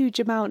the huge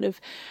amount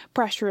of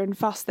pressure and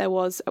fuss there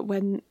was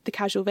when The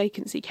Casual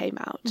Vacancy came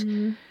out.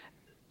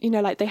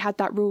 Like they had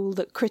that rule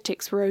that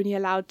critics were only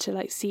allowed to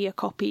like see a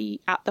copy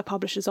at the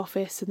publisher's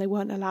office, and they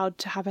weren't allowed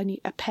to have a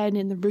pen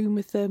in the room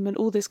with them and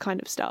all this kind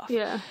of stuff.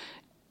 Yeah.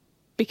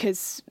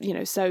 Because,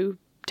 so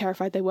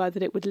terrified they were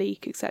that it would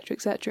leak, etc.,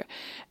 etc.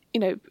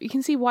 You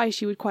can see why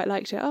she would quite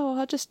like to,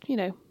 I'll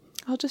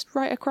just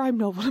write a crime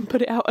novel and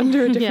put it out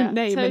under a different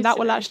name, totally. And that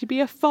will actually be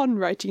a fun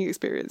writing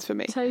experience for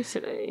me.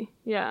 Totally,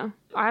 yeah.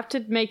 I have to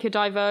make a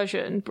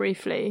diversion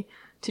briefly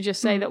to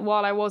just say that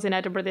while I was in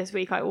Edinburgh this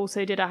week, I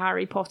also did a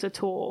Harry Potter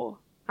tour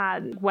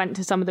and went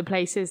to some of the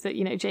places that,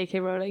 J.K.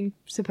 Rowling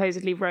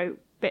supposedly wrote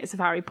bits of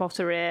Harry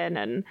Potter in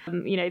and,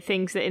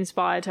 things that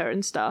inspired her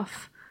and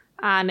stuff.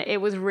 And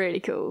it was really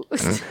cool.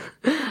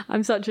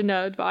 I'm such a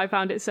nerd, but I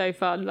found it so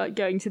fun, like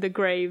going to the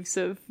graves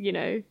of,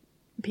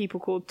 people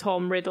called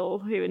Tom Riddle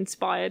who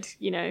inspired,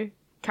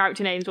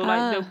 character names, or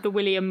like the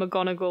William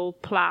McGonagall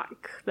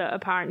plaque that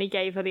apparently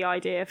gave her the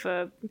idea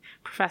for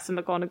Professor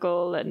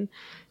McGonagall, and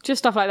just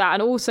stuff like that.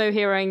 And also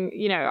hearing,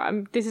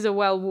 this is a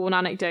well-worn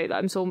anecdote that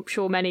I'm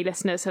sure many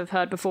listeners have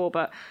heard before,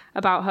 but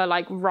about her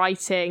like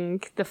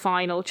writing the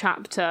final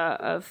chapter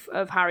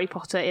of Harry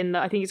Potter in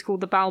I think it's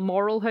called the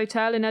Balmoral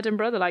Hotel in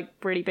Edinburgh, the like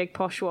really big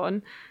posh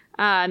one.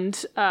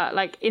 and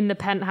like in the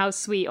penthouse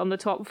suite on the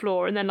top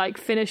floor, and then like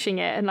finishing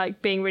it and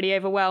like being really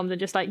overwhelmed and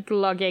just like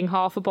glugging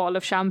half a bottle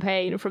of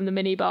champagne from the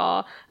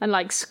minibar and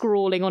like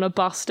scrawling on a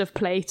bust of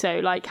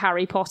Plato like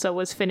Harry Potter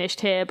was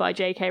finished here by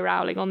J.K.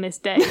 Rowling on this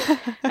day.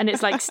 And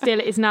it's like still,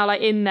 it's now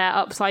like in there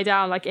upside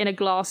down, like in a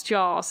glass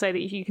jar, so that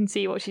you can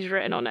see what she's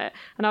written on it.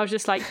 And I was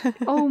just like,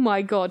 oh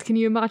my God, can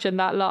you imagine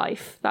that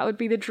life? That would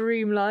be the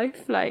dream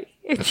life. Like,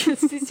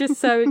 it's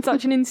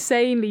such an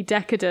insanely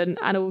decadent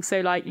and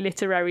also like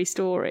literary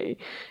story.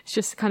 It's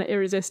just kind of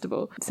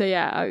irresistible. So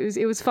yeah,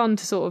 it was fun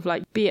to sort of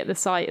like be at the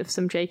site of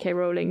some J.K.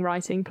 Rowling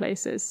writing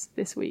places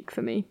this week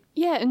for me.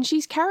 Yeah, and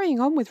she's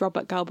carrying on with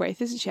Robert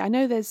Galbraith, isn't she? I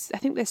know I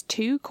think there's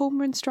 2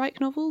 Cormoran Strike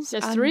novels.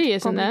 There's 3,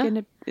 isn't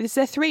there? Is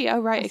there 3?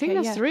 Oh, right. I think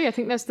there's 3. I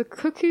think there's The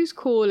Cuckoo's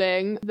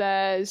Calling,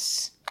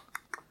 there's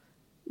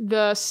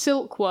The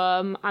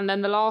Silkworm, and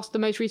then the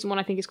most recent one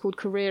I think is called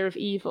Career of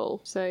Evil.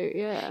 So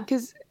yeah.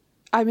 Because,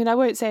 I mean, I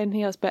won't say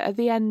anything else, but at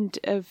the end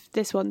of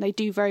this one, they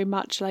do very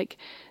much like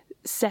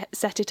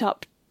set it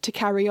up to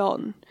carry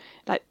on.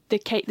 Like the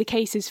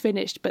case is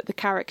finished, but the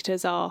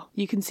characters are,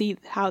 you can see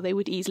how they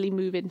would easily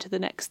move into the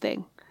next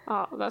thing.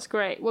 Oh, that's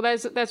great. Well,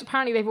 there's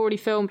apparently they've already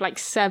filmed like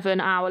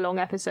 7-hour-long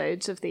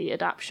episodes of the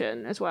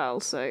adaptation as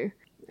well. So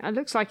it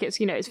looks like it's,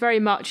 it's very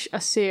much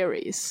a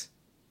series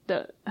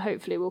that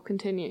hopefully will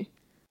continue.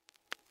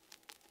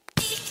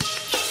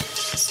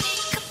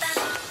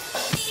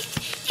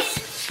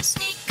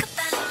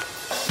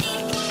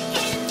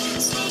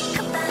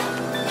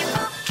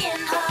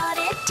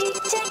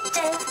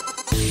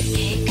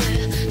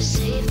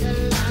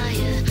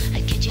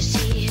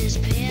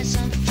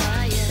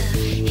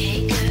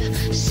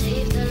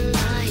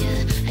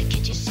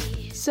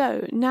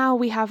 So now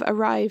we have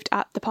arrived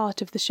at the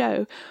part of the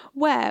show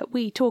where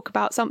we talk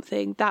about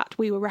something that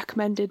we were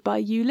recommended by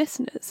you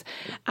listeners.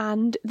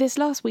 And this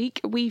last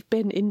week we've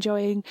been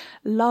enjoying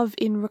Love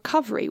in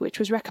Recovery, which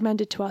was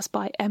recommended to us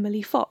by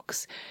Emily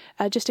Fox.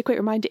 Just a quick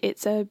reminder,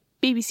 it's a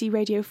BBC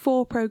Radio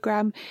 4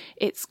 programme.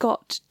 It's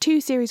got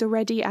 2 series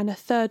already and a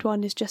third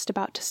one is just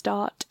about to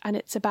start, and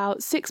it's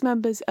about 6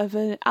 members of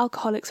an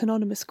Alcoholics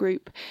Anonymous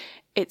group.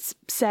 It's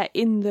set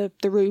in the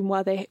room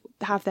where they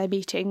have their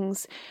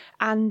meetings,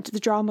 and the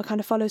drama kind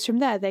of follows from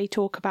there. They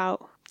talk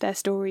about their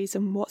stories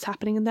and what's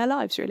happening in their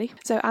lives, really.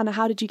 So Anna,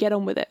 how did you get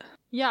on with it?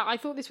 Yeah, I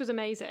thought this was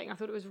amazing. I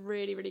thought it was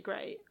really, really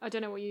great. I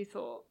don't know what you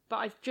thought, but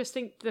I just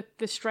think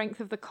the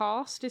strength of the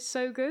cast is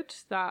so good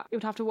that it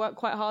would have to work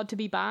quite hard to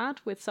be bad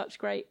with such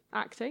great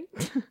acting.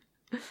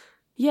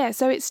 Yeah,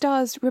 so it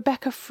stars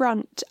Rebecca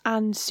Front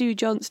and Sue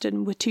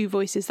Johnston were 2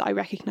 voices that I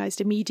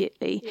recognised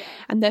immediately. Yeah.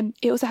 And then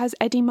it also has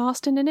Eddie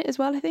Marston in it as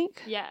well, I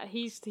think. Yeah,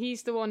 he's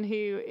the one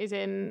who is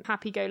in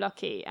Happy Go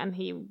Lucky, and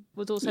he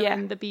was also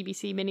in the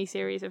BBC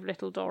miniseries of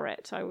Little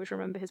Dorrit. I always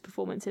remember his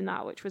performance in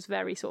that, which was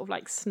very sort of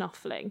like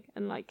snuffling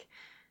and like,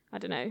 I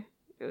don't know,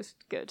 it was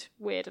good,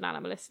 weird and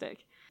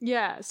animalistic.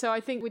 Yeah, so I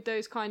think with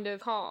those kind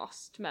of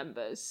cast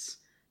members,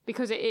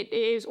 because it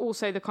is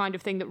also the kind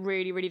of thing that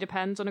really, really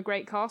depends on a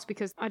great cast,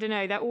 because, I don't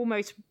know, they're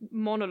almost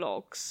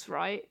monologues,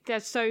 right?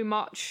 There's so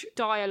much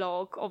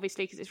dialogue,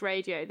 obviously, because it's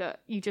radio, that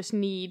you just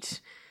need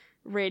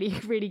really,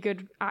 really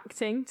good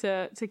acting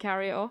to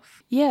carry it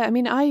off. Yeah, I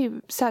mean, I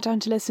sat down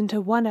to listen to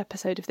 1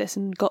 episode of this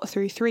and got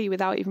through 3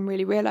 without even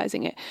really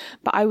realising it.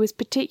 But I was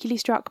particularly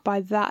struck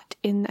by that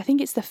in, I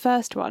think it's the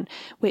first one,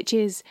 which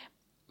is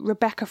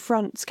Rebecca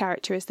Front's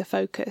character is the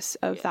focus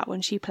of that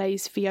one. She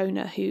plays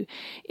Fiona, who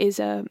is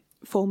a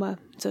former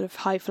sort of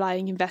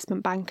high-flying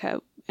investment banker,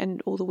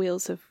 and all the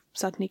wheels have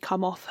suddenly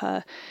come off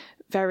her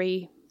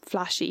very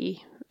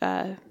flashy,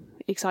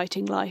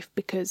 exciting life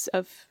because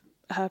of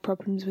her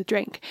problems with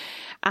drink.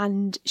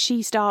 And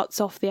she starts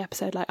off the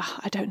episode like,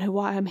 I don't know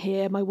why I'm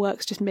here, my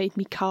work's just made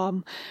me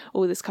calm,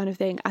 all this kind of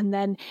thing. And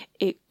then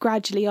it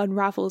gradually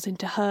unravels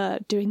into her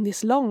doing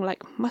this long,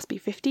 like must be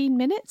 15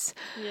 minutes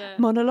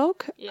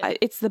monologue.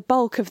 It's the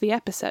bulk of the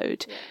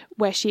episode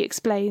where she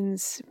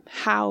explains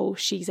how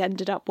she's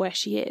ended up where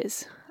she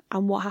is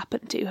and what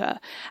happened to her.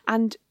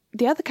 And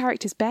the other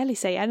characters barely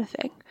say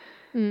anything,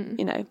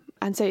 you know.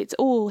 And so it's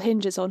all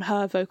hinges on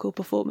her vocal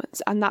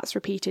performance, and that's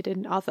repeated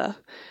in other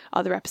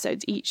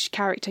episodes. Each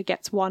character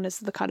gets one as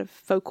the kind of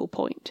focal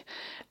point.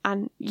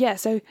 And yeah,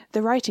 so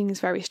the writing is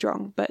very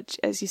strong, but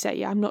as you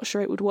say, I'm not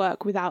sure it would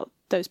work without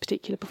those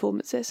particular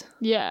performances.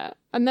 Yeah,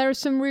 and there are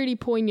some really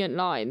poignant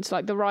lines,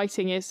 like the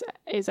writing is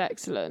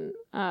excellent.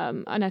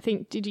 And I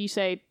think, did you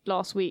say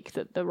last week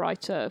that the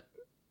writer,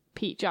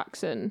 Pete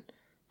Jackson,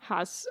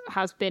 has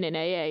been in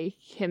AA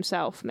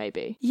himself,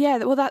 maybe? Yeah,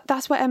 well,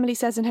 that's what Emily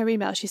says in her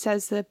email. She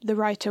says the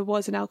writer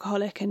was an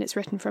alcoholic and it's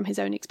written from his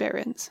own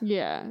experience.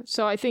 Yeah,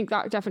 so I think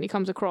that definitely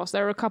comes across.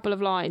 There are a couple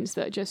of lines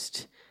that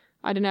just,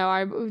 I don't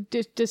know,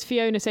 does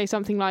Fiona say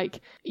something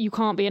like, you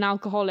can't be an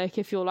alcoholic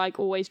if you're like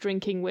always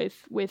drinking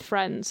with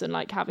friends and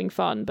like having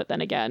fun, but then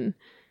again,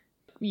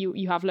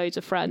 you have loads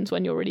of friends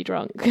when you're really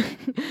drunk,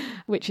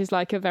 which is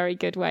like a very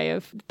good way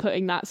of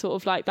putting that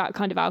sort of like that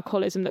kind of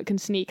alcoholism that can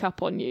sneak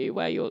up on you,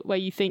 where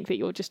you think that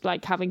you're just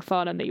like having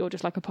fun and that you're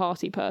just like a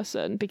party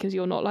person because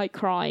you're not like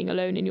crying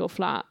alone in your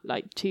flat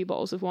like 2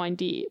 bottles of wine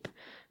deep.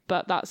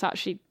 but that's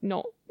actually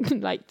not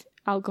like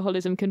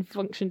alcoholism can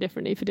function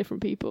differently for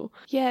different people.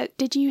 Yeah,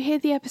 did you hear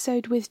the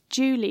episode with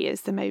Julie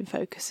as the main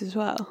focus as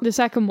well? The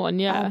second one,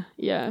 yeah.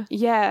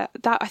 Yeah,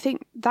 that I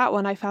think that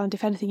one I found,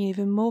 if anything,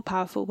 even more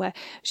powerful, where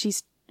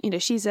she's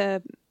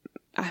a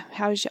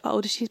how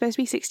old is she supposed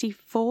to be?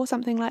 64,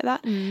 something like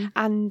that.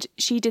 And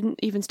she didn't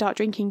even start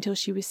drinking till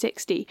she was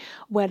 60,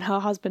 when her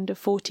husband of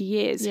 40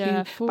 years,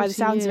 who by the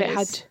sounds of it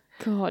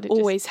had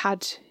always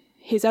had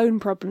his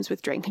own problems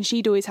with drink, and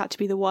she'd always had to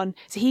be the one.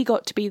 So he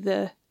got to be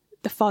the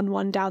fun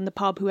one down the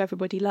pub who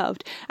everybody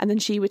loved, and then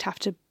she would have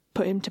to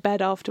put him to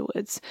bed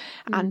afterwards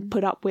and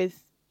put up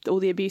with all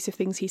the abusive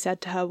things he said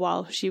to her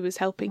while she was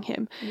helping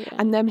him.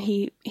 And then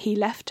he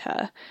left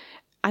her,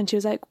 and she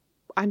was like,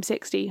 I'm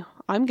 60,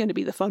 I'm going to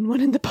be the fun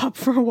one in the pub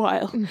for a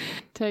while.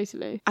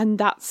 Totally. And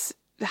that's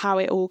how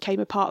it all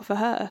came apart for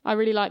her. I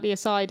really like the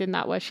aside in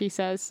that where she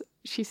says,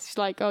 she's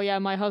like, oh yeah,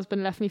 my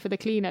husband left me for the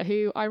cleaner,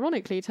 who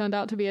ironically turned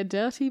out to be a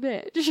dirty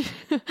bitch.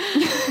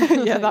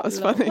 Yeah, that was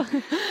funny.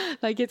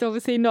 Like, it's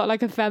obviously not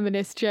like a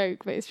feminist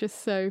joke, but it's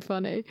just so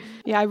funny.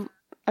 Yeah,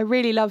 I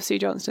really love Sue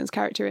Johnston's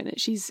character in it.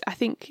 She's, I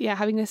think,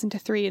 having listened to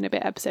 3 and a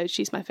bit episodes,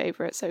 she's my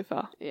favourite so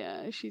far.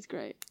 Yeah, she's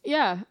great.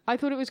 Yeah, I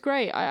thought it was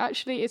great.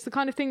 It's the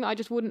kind of thing that I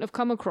just wouldn't have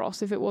come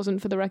across if it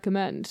wasn't for the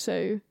recommend.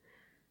 So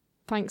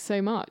thanks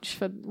so much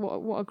for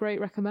what a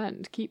great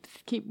recommend.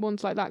 Keep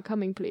ones like that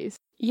coming, please.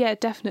 Yeah,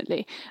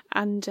 definitely.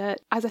 And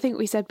as I think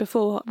we said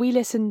before, we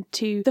listened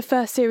to the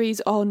first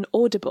series on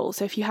Audible.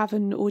 So if you have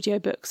an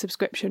audiobook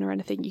subscription or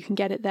anything, you can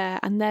get it there.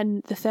 And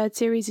then the 3rd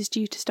series is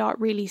due to start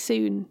really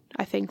soon,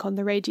 I think, on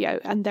the radio.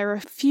 And there are a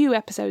few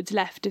episodes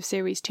left of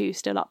series 2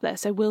 still up there.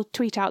 So we'll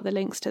tweet out the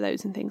links to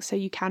those and things so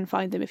you can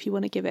find them if you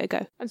want to give it a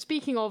go. And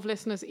speaking of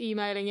listeners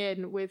emailing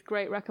in with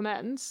great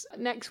recommends,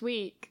 next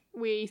week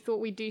we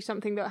thought we'd do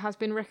something that has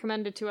been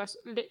recommended to us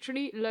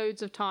literally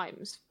loads of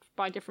times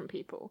by different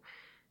people.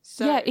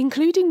 So, yeah,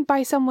 including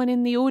by someone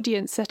in the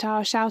audience at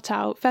our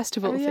shout-out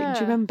festival thing, do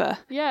you remember?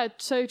 Yeah,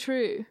 so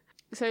true.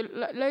 So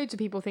loads of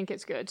people think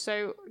it's good.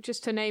 So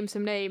just to name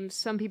some names,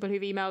 some people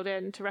who've emailed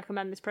in to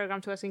recommend this programme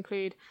to us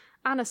include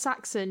Anna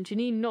Saxon,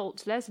 Janine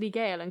Nolt, Leslie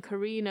Gale and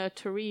Karina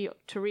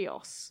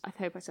Torrios. I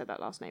hope I said that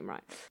last name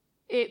right.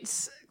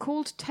 It's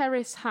called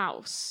Terrace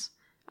House,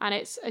 and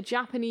it's a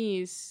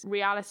Japanese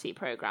reality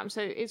programme.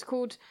 So it's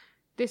called,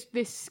 the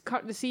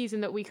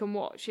season that we can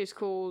watch is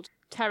called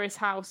Terrace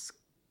House,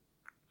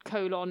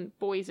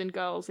 Boys and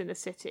Girls in the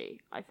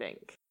City, I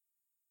think.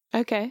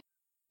 Okay.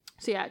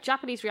 So yeah,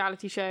 Japanese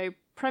reality show,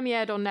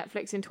 premiered on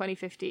Netflix in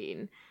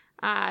 2015,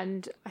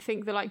 and I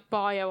think the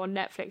bio on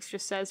Netflix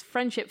just says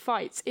friendship,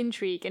 fights,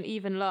 intrigue and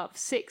even love,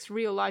 6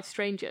 real life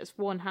strangers,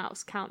 1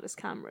 house, countless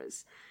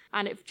cameras.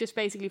 And it just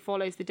basically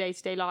follows the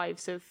day-to-day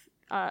lives of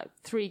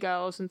 3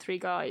 girls and 3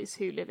 guys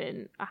who live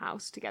in a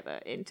house together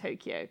in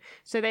Tokyo.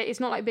 So it's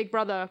not like Big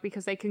Brother,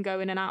 because they can go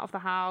in and out of the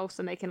house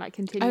and they can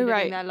continue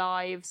living their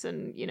lives,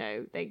 and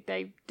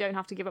they don't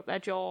have to give up their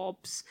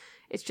jobs.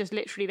 It's just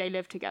literally they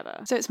live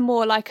together. So it's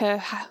more like a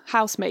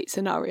housemate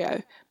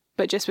scenario,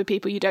 but just with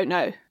people you don't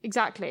know.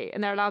 Exactly.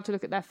 And they're allowed to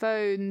look at their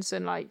phones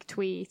and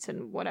tweet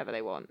and whatever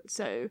they want.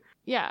 So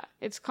yeah,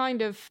 it's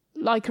kind of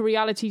like a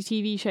reality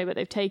TV show, but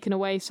they've taken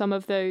away some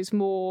of those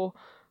more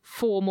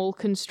formal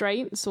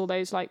constraints, or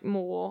those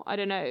more, I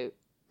don't know,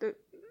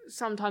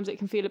 sometimes it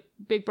can feel,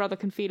 Big Brother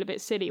can feel a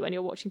bit silly when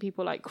you're watching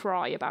people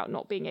cry about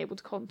not being able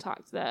to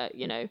contact their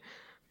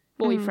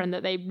boyfriend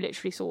that they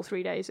literally saw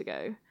 3 days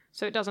ago.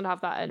 So it doesn't have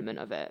that element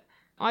of it.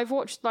 I've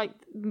watched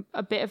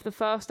a bit of the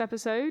first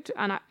episode,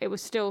 and we were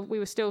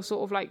still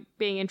sort of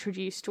being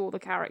introduced to all the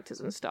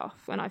characters and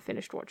stuff when I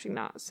finished watching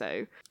that.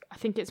 So I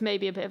think it's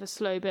maybe a bit of a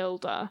slow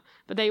builder.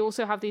 But they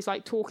also have these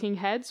talking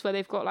heads where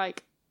they've got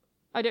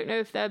I don't know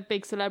if they're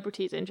big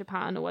celebrities in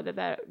Japan or whether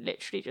they're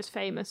literally just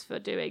famous for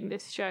doing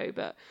this show,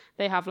 but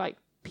they have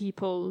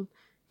people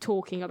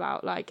talking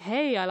about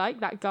hey, I like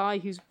that guy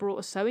who's brought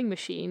a sewing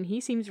machine. He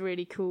seems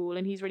really cool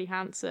and he's really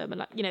handsome.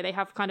 And they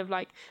have kind of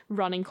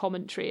running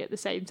commentary at the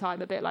same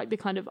time, a bit like the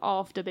kind of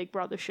after Big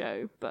Brother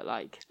show, but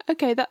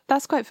Okay,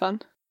 that's quite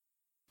fun.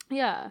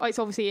 Yeah, it's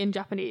obviously in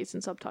Japanese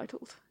and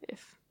subtitled,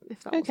 if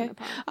that wasn't apparent.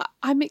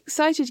 I'm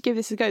excited to give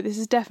this a go. This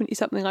is definitely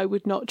something I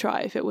would not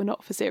try if it were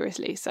not for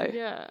Seriously. So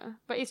yeah,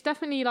 but it's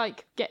definitely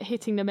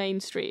hitting the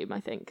mainstream, I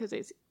think, because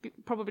it's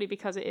probably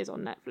because it is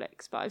on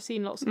Netflix. But I've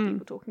seen lots of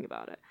people talking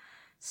about it,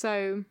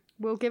 so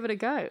we'll give it a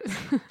go.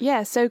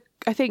 Yeah, so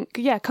I think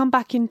come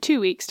back in 2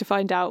 weeks to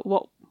find out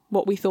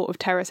what we thought of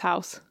Terrace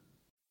House.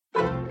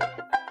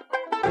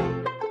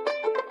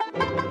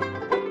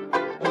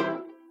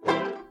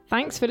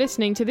 Thanks for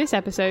listening to this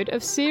episode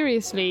of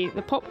Seriously,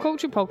 the pop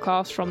culture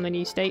podcast from The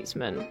New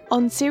Statesman.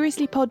 On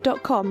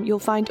SeriouslyPod.com, you'll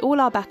find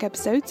all our back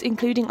episodes,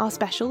 including our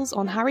specials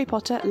on Harry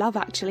Potter, Love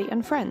Actually,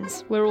 and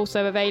Friends. We're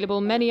also available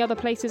many other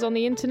places on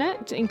the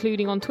internet,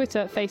 including on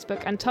Twitter,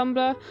 Facebook, and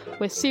Tumblr.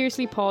 We're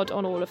Seriously Pod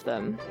on all of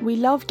them. We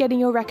love getting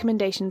your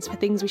recommendations for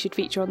things we should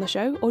feature on the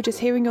show, or just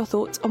hearing your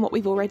thoughts on what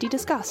we've already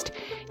discussed.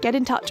 Get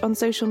in touch on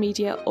social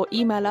media or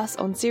email us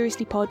on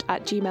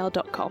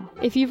seriouslypod@gmail.com.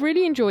 If you've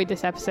really enjoyed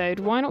this episode,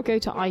 why not go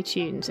to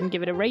iTunes and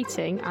give it a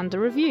rating and a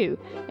review.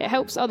 It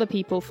helps other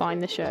people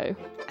find the show.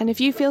 And if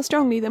you feel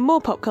strongly that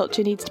more pop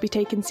culture needs to be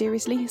taken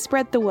seriously,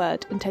 spread the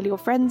word and tell your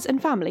friends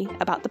and family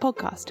about the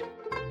podcast.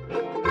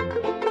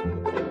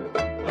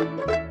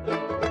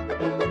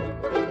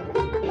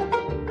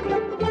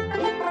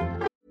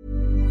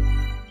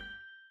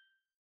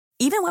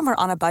 Even when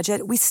we're on a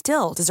budget, we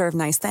still deserve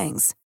nice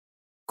things.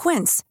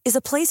 Quince is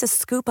a place to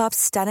scoop up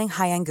stunning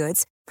high-end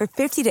goods for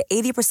 50 to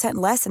 80%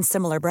 less than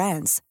similar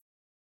brands.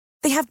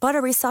 They have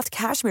buttery soft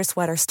cashmere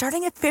sweaters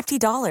starting at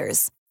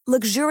 $50,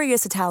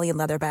 luxurious Italian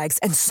leather bags,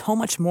 and so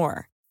much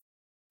more.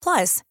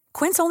 Plus,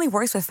 Quince only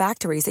works with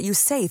factories that use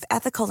safe,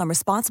 ethical, and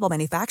responsible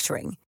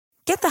manufacturing.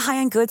 Get the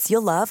high-end goods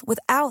you'll love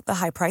without the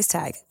high price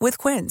tag with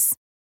Quince.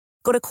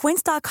 Go to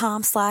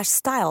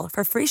quince.com/style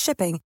for free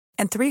shipping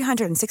and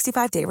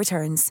 365-day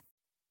returns.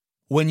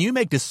 When you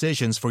make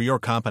decisions for your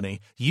company,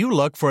 you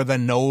look for the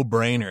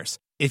no-brainers.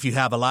 If you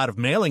have a lot of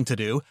mailing to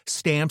do,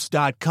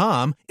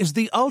 Stamps.com is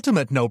the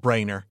ultimate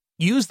no-brainer.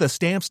 Use the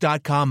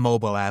Stamps.com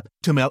mobile app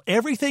to mail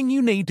everything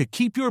you need to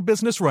keep your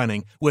business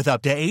running with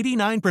up to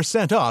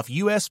 89% off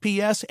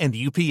USPS and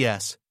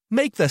UPS.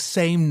 Make the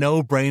same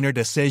no-brainer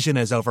decision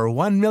as over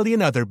 1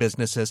 million other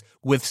businesses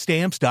with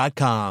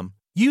Stamps.com.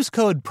 Use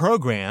code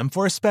PROGRAM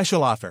for a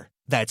special offer.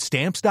 That's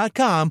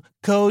Stamps.com,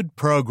 code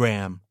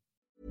PROGRAM.